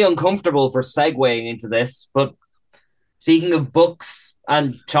me Uh, very uncomfortable for segueing into this, but speaking of books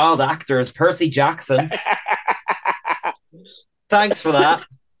and child actors, Percy Jackson, thanks for that.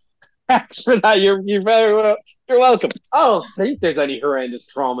 Thanks for that. You're very well. You're welcome. I don't think there's any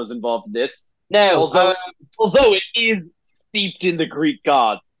horrendous traumas involved in this, Now, although it is steeped in the Greek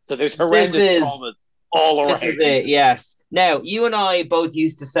gods, so there's this horrendous is traumas all this is around. it. Yes. Now, you and I both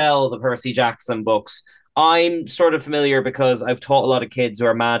used to sell the Percy Jackson books. I'm sort of familiar because I've taught a lot of kids who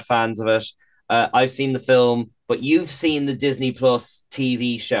are mad fans of it. I've seen the film, but you've seen the Disney Plus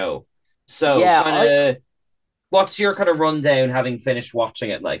TV show. So, Yeah, kind of, what's your kind of rundown having finished watching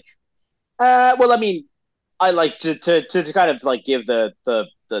it? Like, well, I mean, I like to kind of like give the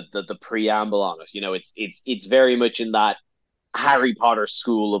preamble on it. It's very much in that Harry Potter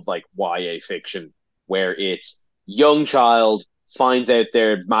school of like YA fiction, where it's young child finds out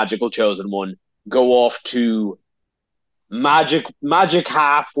their magical chosen one, go off to magic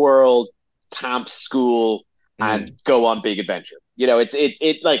half world camp school and go on big adventure.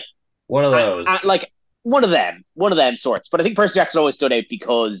 It's like one of those. like one of them sorts. But I think Percy Jackson always stood out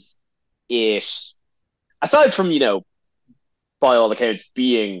because it, aside from by all accounts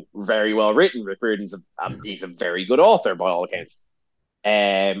being very well written, Rick Riordan's he's a very good author by all accounts.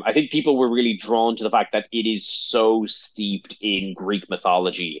 I think people were really drawn to the fact that it is so steeped in Greek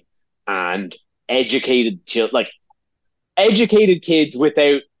mythology and educated educated kids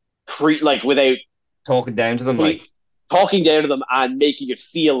without Talking down to them, like. talking down to them and making it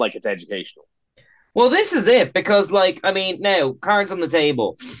feel like it's educational. Well, this is it because, like, I mean, now cards on the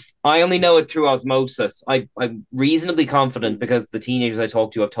table. I only know it through osmosis. I'm reasonably confident because the teenagers I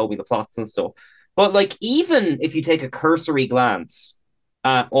talk to have told me the plots and stuff. But like, even if you take a cursory glance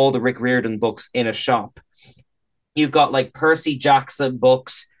at all the Rick Riordan books in a shop, you've got like Percy Jackson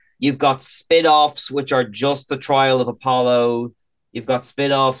books. You've got spin-offs, which are just the Trial of Apollo. You've got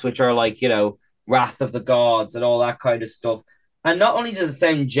spin-offs, which are like, Wrath of the Gods and all that kind of stuff. And not only does it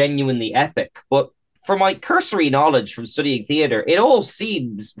sound genuinely epic, but from my cursory knowledge from studying theater, it all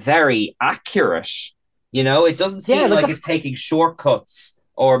seems very accurate. It doesn't Yeah, seem like it's taking shortcuts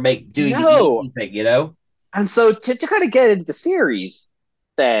or doing the no. easy thing. And so to kind of get into the series,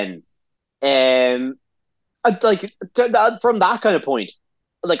 then, from that kind of point,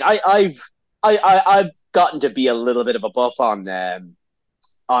 like I've gotten to be a little bit of a buff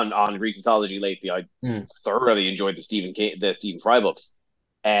on Greek mythology lately. I thoroughly enjoyed the Stephen Fry books,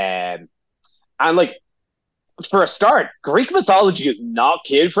 and like for a start, Greek mythology is not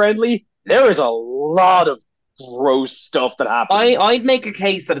kid friendly. There is a lot of gross stuff that happens. I'd make a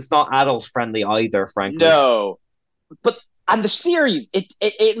case that it's not adult friendly either, frankly. No, but and the series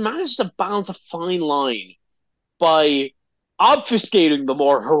it managed to balance a fine line by obfuscating the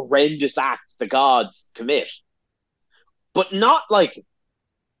more horrendous acts the gods commit, but not like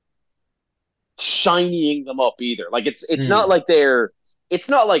shinying them up either. Like it's not like it's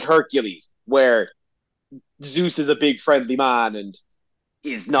not like Hercules where Zeus is a big friendly man and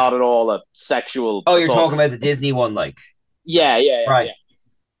is not at all a sexual. Oh, you're talking about the Disney one, like yeah.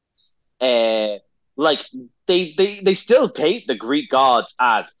 Like they still paint the Greek gods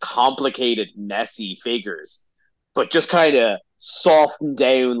as complicated, messy figures, but just kind of soften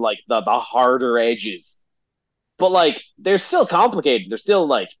down like the harder edges. But like they're still complicated. They're still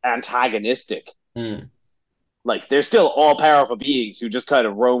like antagonistic. Like they're still all powerful beings who just kind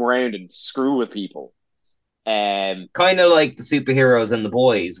of roam around and screw with people. Kind of like the superheroes and the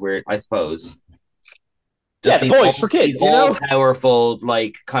boys, where I suppose. Yeah, the boys for kids, you know, powerful,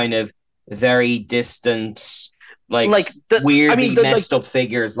 like kind of very distant, like weirdly messed up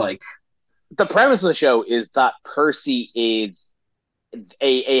figures. Like the premise of the show is that Percy is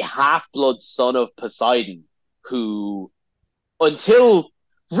a half-blood son of Poseidon, who up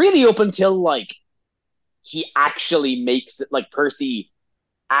until like he actually makes it, like Percy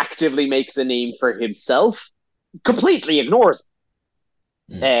actively makes a name for himself, completely ignores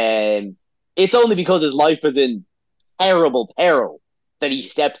it. And it's only because his life is in terrible peril that he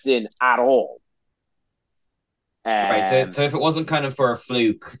steps in at all. Right, so if it wasn't kind of for a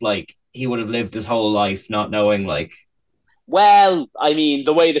fluke, like he would have lived his whole life not knowing, like. Well, I mean,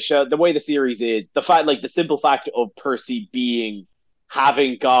 the way the series is, the simple fact of Percy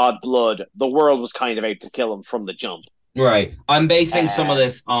having god blood, the world was kind of out to kill him from the jump. Right. I'm basing some of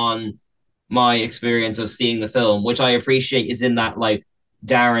this on my experience of seeing the film, which I appreciate is in that like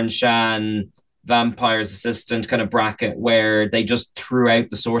Darren Shan vampire's assistant kind of bracket where they just threw out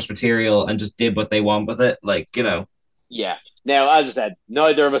the source material and just did what they want with it. Like, you know. Yeah. Now, as I said,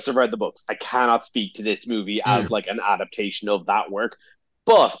 neither of us have read the books. I cannot speak to this movie as like an adaptation of that work.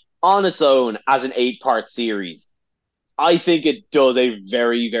 But on its own, as an 8-part series, I think it does a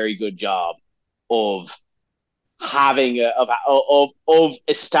very, very good job of having of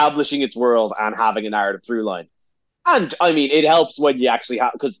establishing its world and having a narrative through line. And I mean, it helps when you actually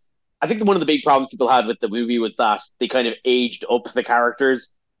have, because I think one of the big problems people had with the movie was that they kind of aged up the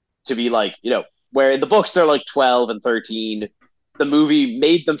characters to be like, you know, where in the books they're like 12 and 13. The movie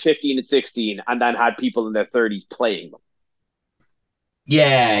made them 15 and 16 and then had people in their 30s playing them.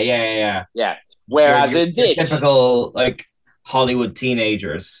 Yeah. Whereas in this, typical like Hollywood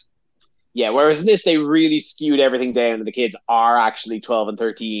teenagers. Yeah, whereas in this, they really skewed everything down and the kids are actually 12 and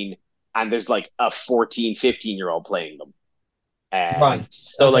 13 and there's like a 14, 15-year-old playing them. Right.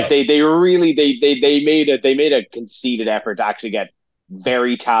 So like they really made a conceited effort to actually get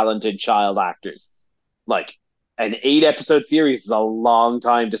very talented child actors. Like an 8-episode series is a long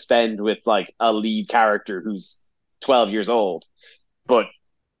time to spend with like a lead character who's 12 years old. But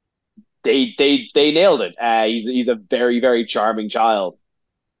they nailed it. He's a very, very charming child.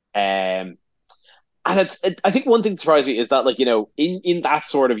 And I think one thing that surprised me is that, like, you know, in that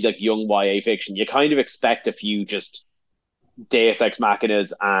sort of like young YA fiction, you kind of expect a few just Deus Ex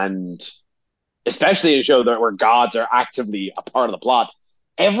Machinas, and especially in a show where gods are actively a part of the plot,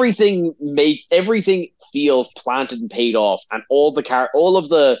 everything feels planted and paid off, and all of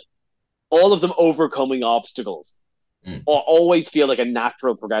them overcoming obstacles always feel like a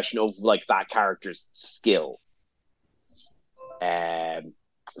natural progression of like that character's skill.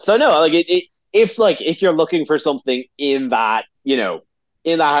 So no, like if you're looking for something in that, you know,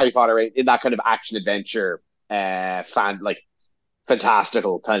 in that Harry Potter, in that kind of action adventure,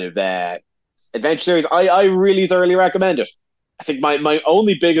 fantastical kind of adventure series, I really thoroughly recommend it. I think my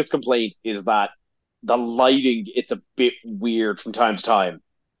only biggest complaint is that the lighting, it's a bit weird from time to time.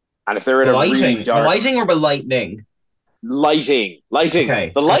 And if they're in really dark... The lighting or the lightning? Lighting.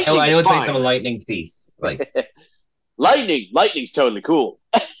 Okay. The lightning I know is it's based fine. on a lightning thief. Like Lightning's totally cool.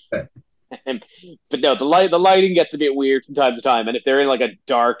 Okay. But no, the lighting gets a bit weird from time to time, and if they're on like a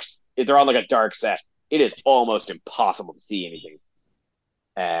dark set, it is almost impossible to see anything.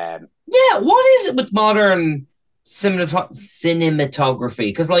 Yeah, what is it with modern cinematography?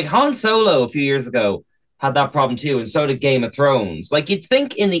 Because like Han Solo a few years ago had that problem too, and so did Game of Thrones. Like you'd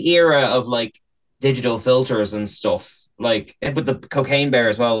think in the era of like digital filters and stuff, like with the Cocaine Bear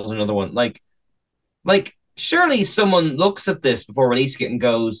as well was another one. Like surely someone looks at this before releasing it and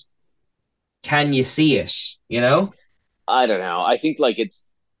goes, can you see it? You know? I don't know. I think like it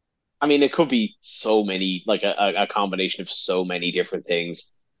could be so many, like a combination of so many different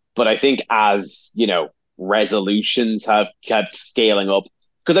things. But I think as, you know, resolutions have kept scaling up,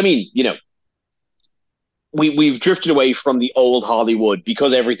 because I mean, you know, we've drifted away from the old Hollywood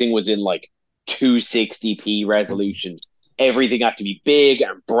because everything was in like 260p resolution. Everything had to be big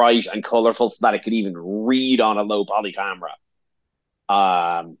and bright and colorful so that it could even read on a low poly camera.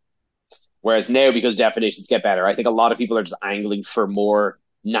 Whereas now, because definitions get better, I think a lot of people are just angling for more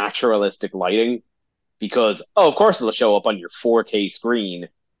naturalistic lighting because, oh, of course it'll show up on your 4K screen,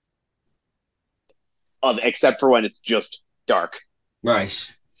 except for when it's just dark.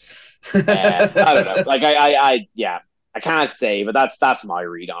 Right. I don't know. Like yeah, I can't say, but that's my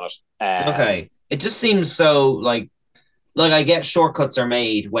read on it. Okay. It just seems so like I get shortcuts are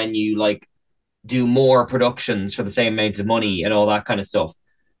made when you like do more productions for the same amount of money and all that kind of stuff.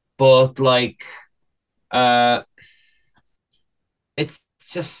 But like it's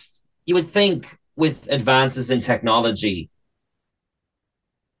just you would think with advances in technology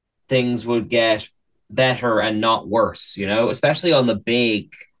things would get better and not worse, you know, especially on the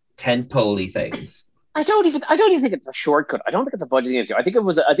big tentpole things. I don't even think it's a shortcut. I don't think it's a budgeting issue. I think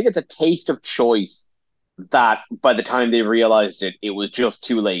it's a taste of choice that by the time they realized it, it was just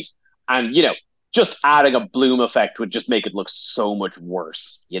too late. And just adding a bloom effect would just make it look so much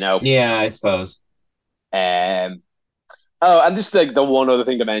worse, Yeah, I suppose. Oh, and just like the one other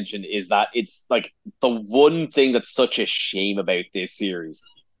thing to mention is that it's like the one thing that's such a shame about this series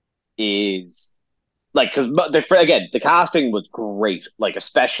is like because again the casting was great, like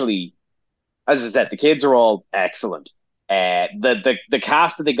especially as I said, the kids are all excellent. The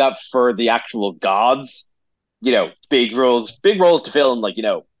cast that they got for the actual gods, big roles to fill, and like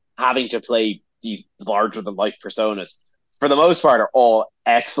having to play these larger than life personas for the most part are all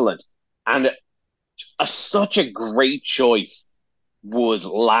excellent. And such a great choice was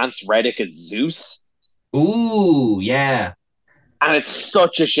Lance Reddick as Zeus. Ooh, yeah. And it's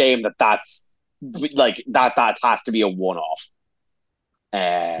such a shame that's like that has to be a one-off.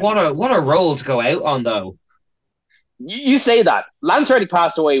 What a role to go out on, though. You say that. Lance Reddick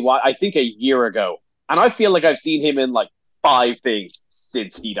passed away, I think, a year ago. And I feel like I've seen him in like 5 things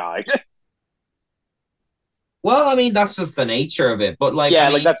since he died. Well, I mean, that's just the nature of it. But like, yeah,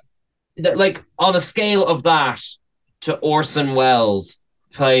 I mean, like that's like on a scale of that to Orson Welles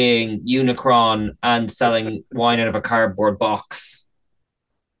playing Unicron and selling wine out of a cardboard box,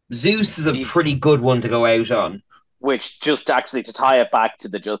 Zeus is a pretty good one to go out on. Which, just actually to tie it back to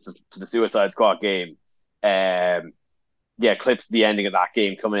the Suicide Squad game, clips the ending of that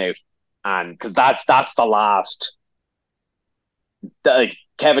game coming out, and because that's the last. Like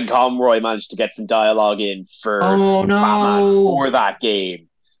Kevin Conroy managed to get some dialogue in for Batman for that game,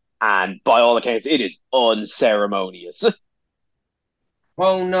 and by all accounts, it is unceremonious.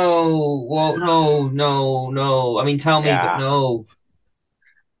 Oh no! Well, no! I mean, tell me, but no.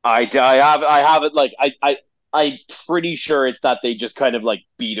 I have it. Like I'm pretty sure it's that they just kind of like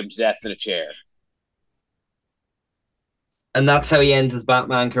beat him to death in a chair, and that's how he ends his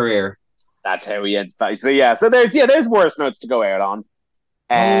Batman career. That's how he ends. So there's worse notes to go out on.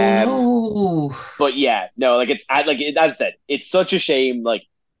 No. But as I said, it's such a shame. Like,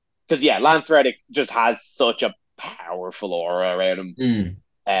 because Lance Reddick just has such a powerful aura around him.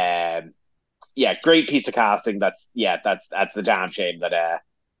 Great piece of casting. That's a damn shame that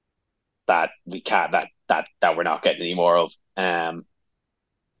we can't that we're not getting any more of.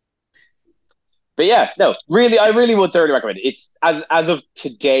 But really, I really would thoroughly recommend it. It's as of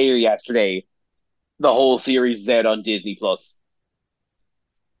today or yesterday, the whole series is out on Disney Plus.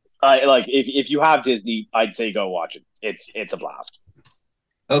 If you have Disney, I'd say go watch it. It's a blast.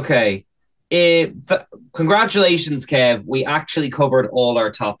 Okay. Congratulations, Kev. We actually covered all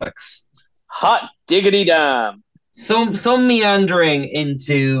our topics. Hot diggity damn. Some meandering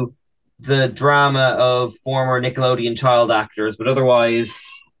into the drama of former Nickelodeon child actors, but otherwise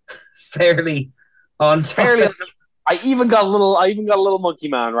fairly on topic. I even got a little Monkey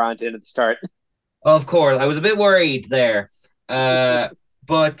Man rant in at the start. Of course, I was a bit worried there.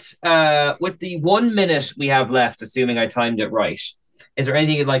 But with the 1 minute we have left, assuming I timed it right, is there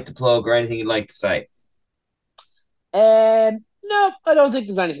anything you'd like to plug or anything you'd like to say? No, I don't think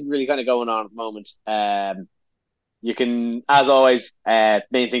there's anything really kind of going on at the moment. You can, as always,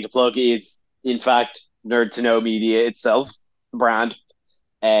 main thing to plug is, in fact, Nerd to Know Media itself, the brand.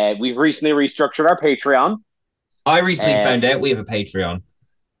 We've recently restructured our Patreon. I recently found out we have a Patreon.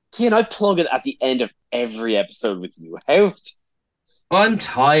 Can I plug it at the end of every episode with you? I'm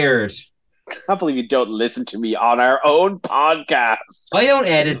tired. I can't believe you don't listen to me on our own podcast. I don't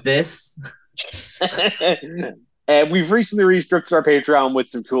edit this. We've recently restructured our Patreon with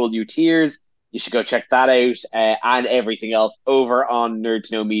some cool new tiers. You should go check that out and everything else over on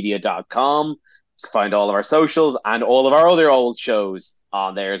nerdtoknowmedia.com. You can find all of our socials and all of our other old shows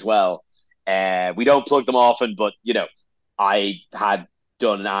on there as well. We don't plug them often, but I had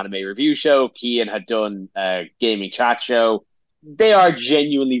done an anime review show. Kian had done a gaming chat show. They are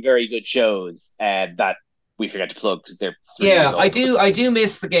genuinely very good shows that we forget to plug because they're 3 years Yeah, old. I do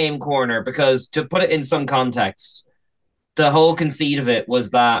miss the game corner because, to put it in some context, the whole conceit of it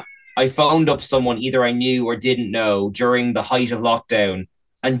was that I phoned up someone either I knew or didn't know during the height of lockdown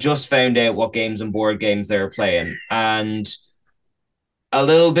and just found out what games and board games they were playing. And a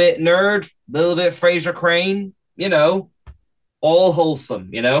little bit nerd, a little bit Fraser Crane, you know, all wholesome,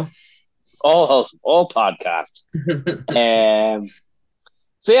 you know? All wholesome, all podcast.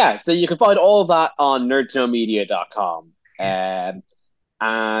 So yeah, so you can find all of that on nerdtoknowmedia.com. And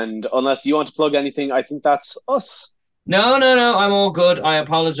unless you want to plug anything, I think that's us. No, I'm all good. I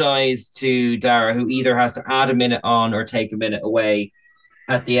apologize to Dara, who either has to add a minute on or take a minute away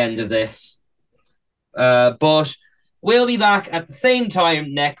at the end of this. But we'll be back at the same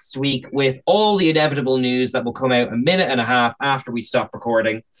time next week with all the inevitable news that will come out a minute and a half after we stop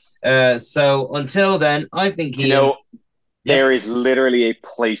recording. So until then, I've been Keane. You know, there is literally a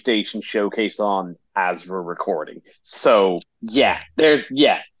PlayStation showcase on as we're recording. So yeah.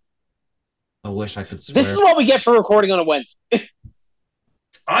 I wish I could swear. This is what we get for recording on a Wednesday.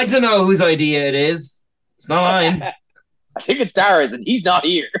 I don't know whose idea it is. It's not mine. I think it's Dara's, and he's not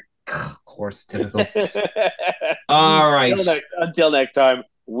here. Of course, typical. All right. Until next time.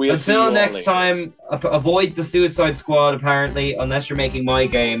 Until next time, avoid the Suicide Squad, apparently, unless you're making my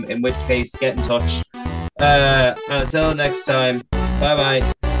game, in which case, get in touch. And until next time, bye-bye.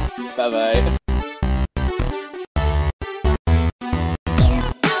 Bye-bye.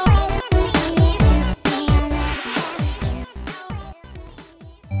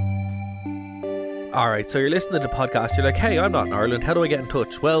 Alright, so you're listening to the podcast, you're like, hey, I'm not in Ireland, how do I get in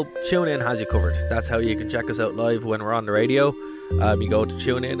touch? Well, TuneIn has you covered. That's how you can check us out live when we're on the radio. You go to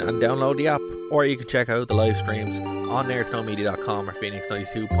TuneIn and download the app, or you can check out the live streams on nerdtoknowmedia.com or Phoenix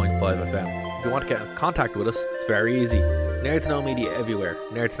 92.5 FM. If you want to get in contact with us, it's very easy. Nerd to Know Media everywhere.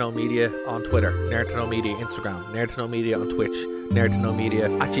 Nerd to Know Media on Twitter, Nerd to Know Media Instagram, Nerd to Know Media on Twitch, Nerd to Know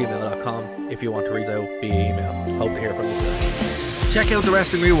Media at gmail.com if you want to reach out via email. Hope to hear from you soon. Check out the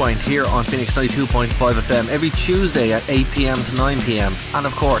Wrestling Rewind here on Phoenix 92.5 FM every Tuesday at 8 p.m. to 9 p.m. And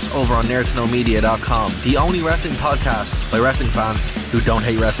of course over on nerdtoknowmedia.com, the only wrestling podcast by wrestling fans who don't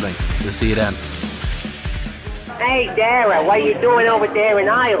hate wrestling. We'll see you then. Hey Dara, what are you doing over there in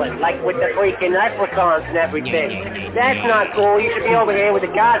Ireland? Like with the freaking leprechauns and everything. That's not cool. You should be over here with the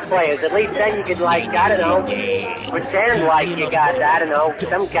cosplayers. At least then you could, like, I don't know, pretend like you got, I don't know,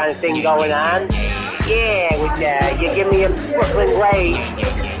 some kind of thing going on. Yeah, with you give me a Brooklyn Blaze.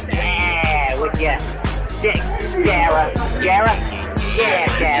 Yeah, with you. Dara.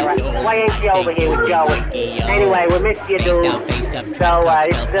 Yeah, Dara. Why ain't you over here with Joey? Anyway, we miss you, dude. So,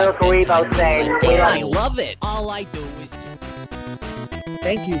 this is Bill Karibo saying, I love it. All I do is...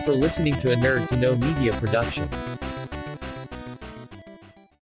 Thank you for listening to a Nerd to Know Media production.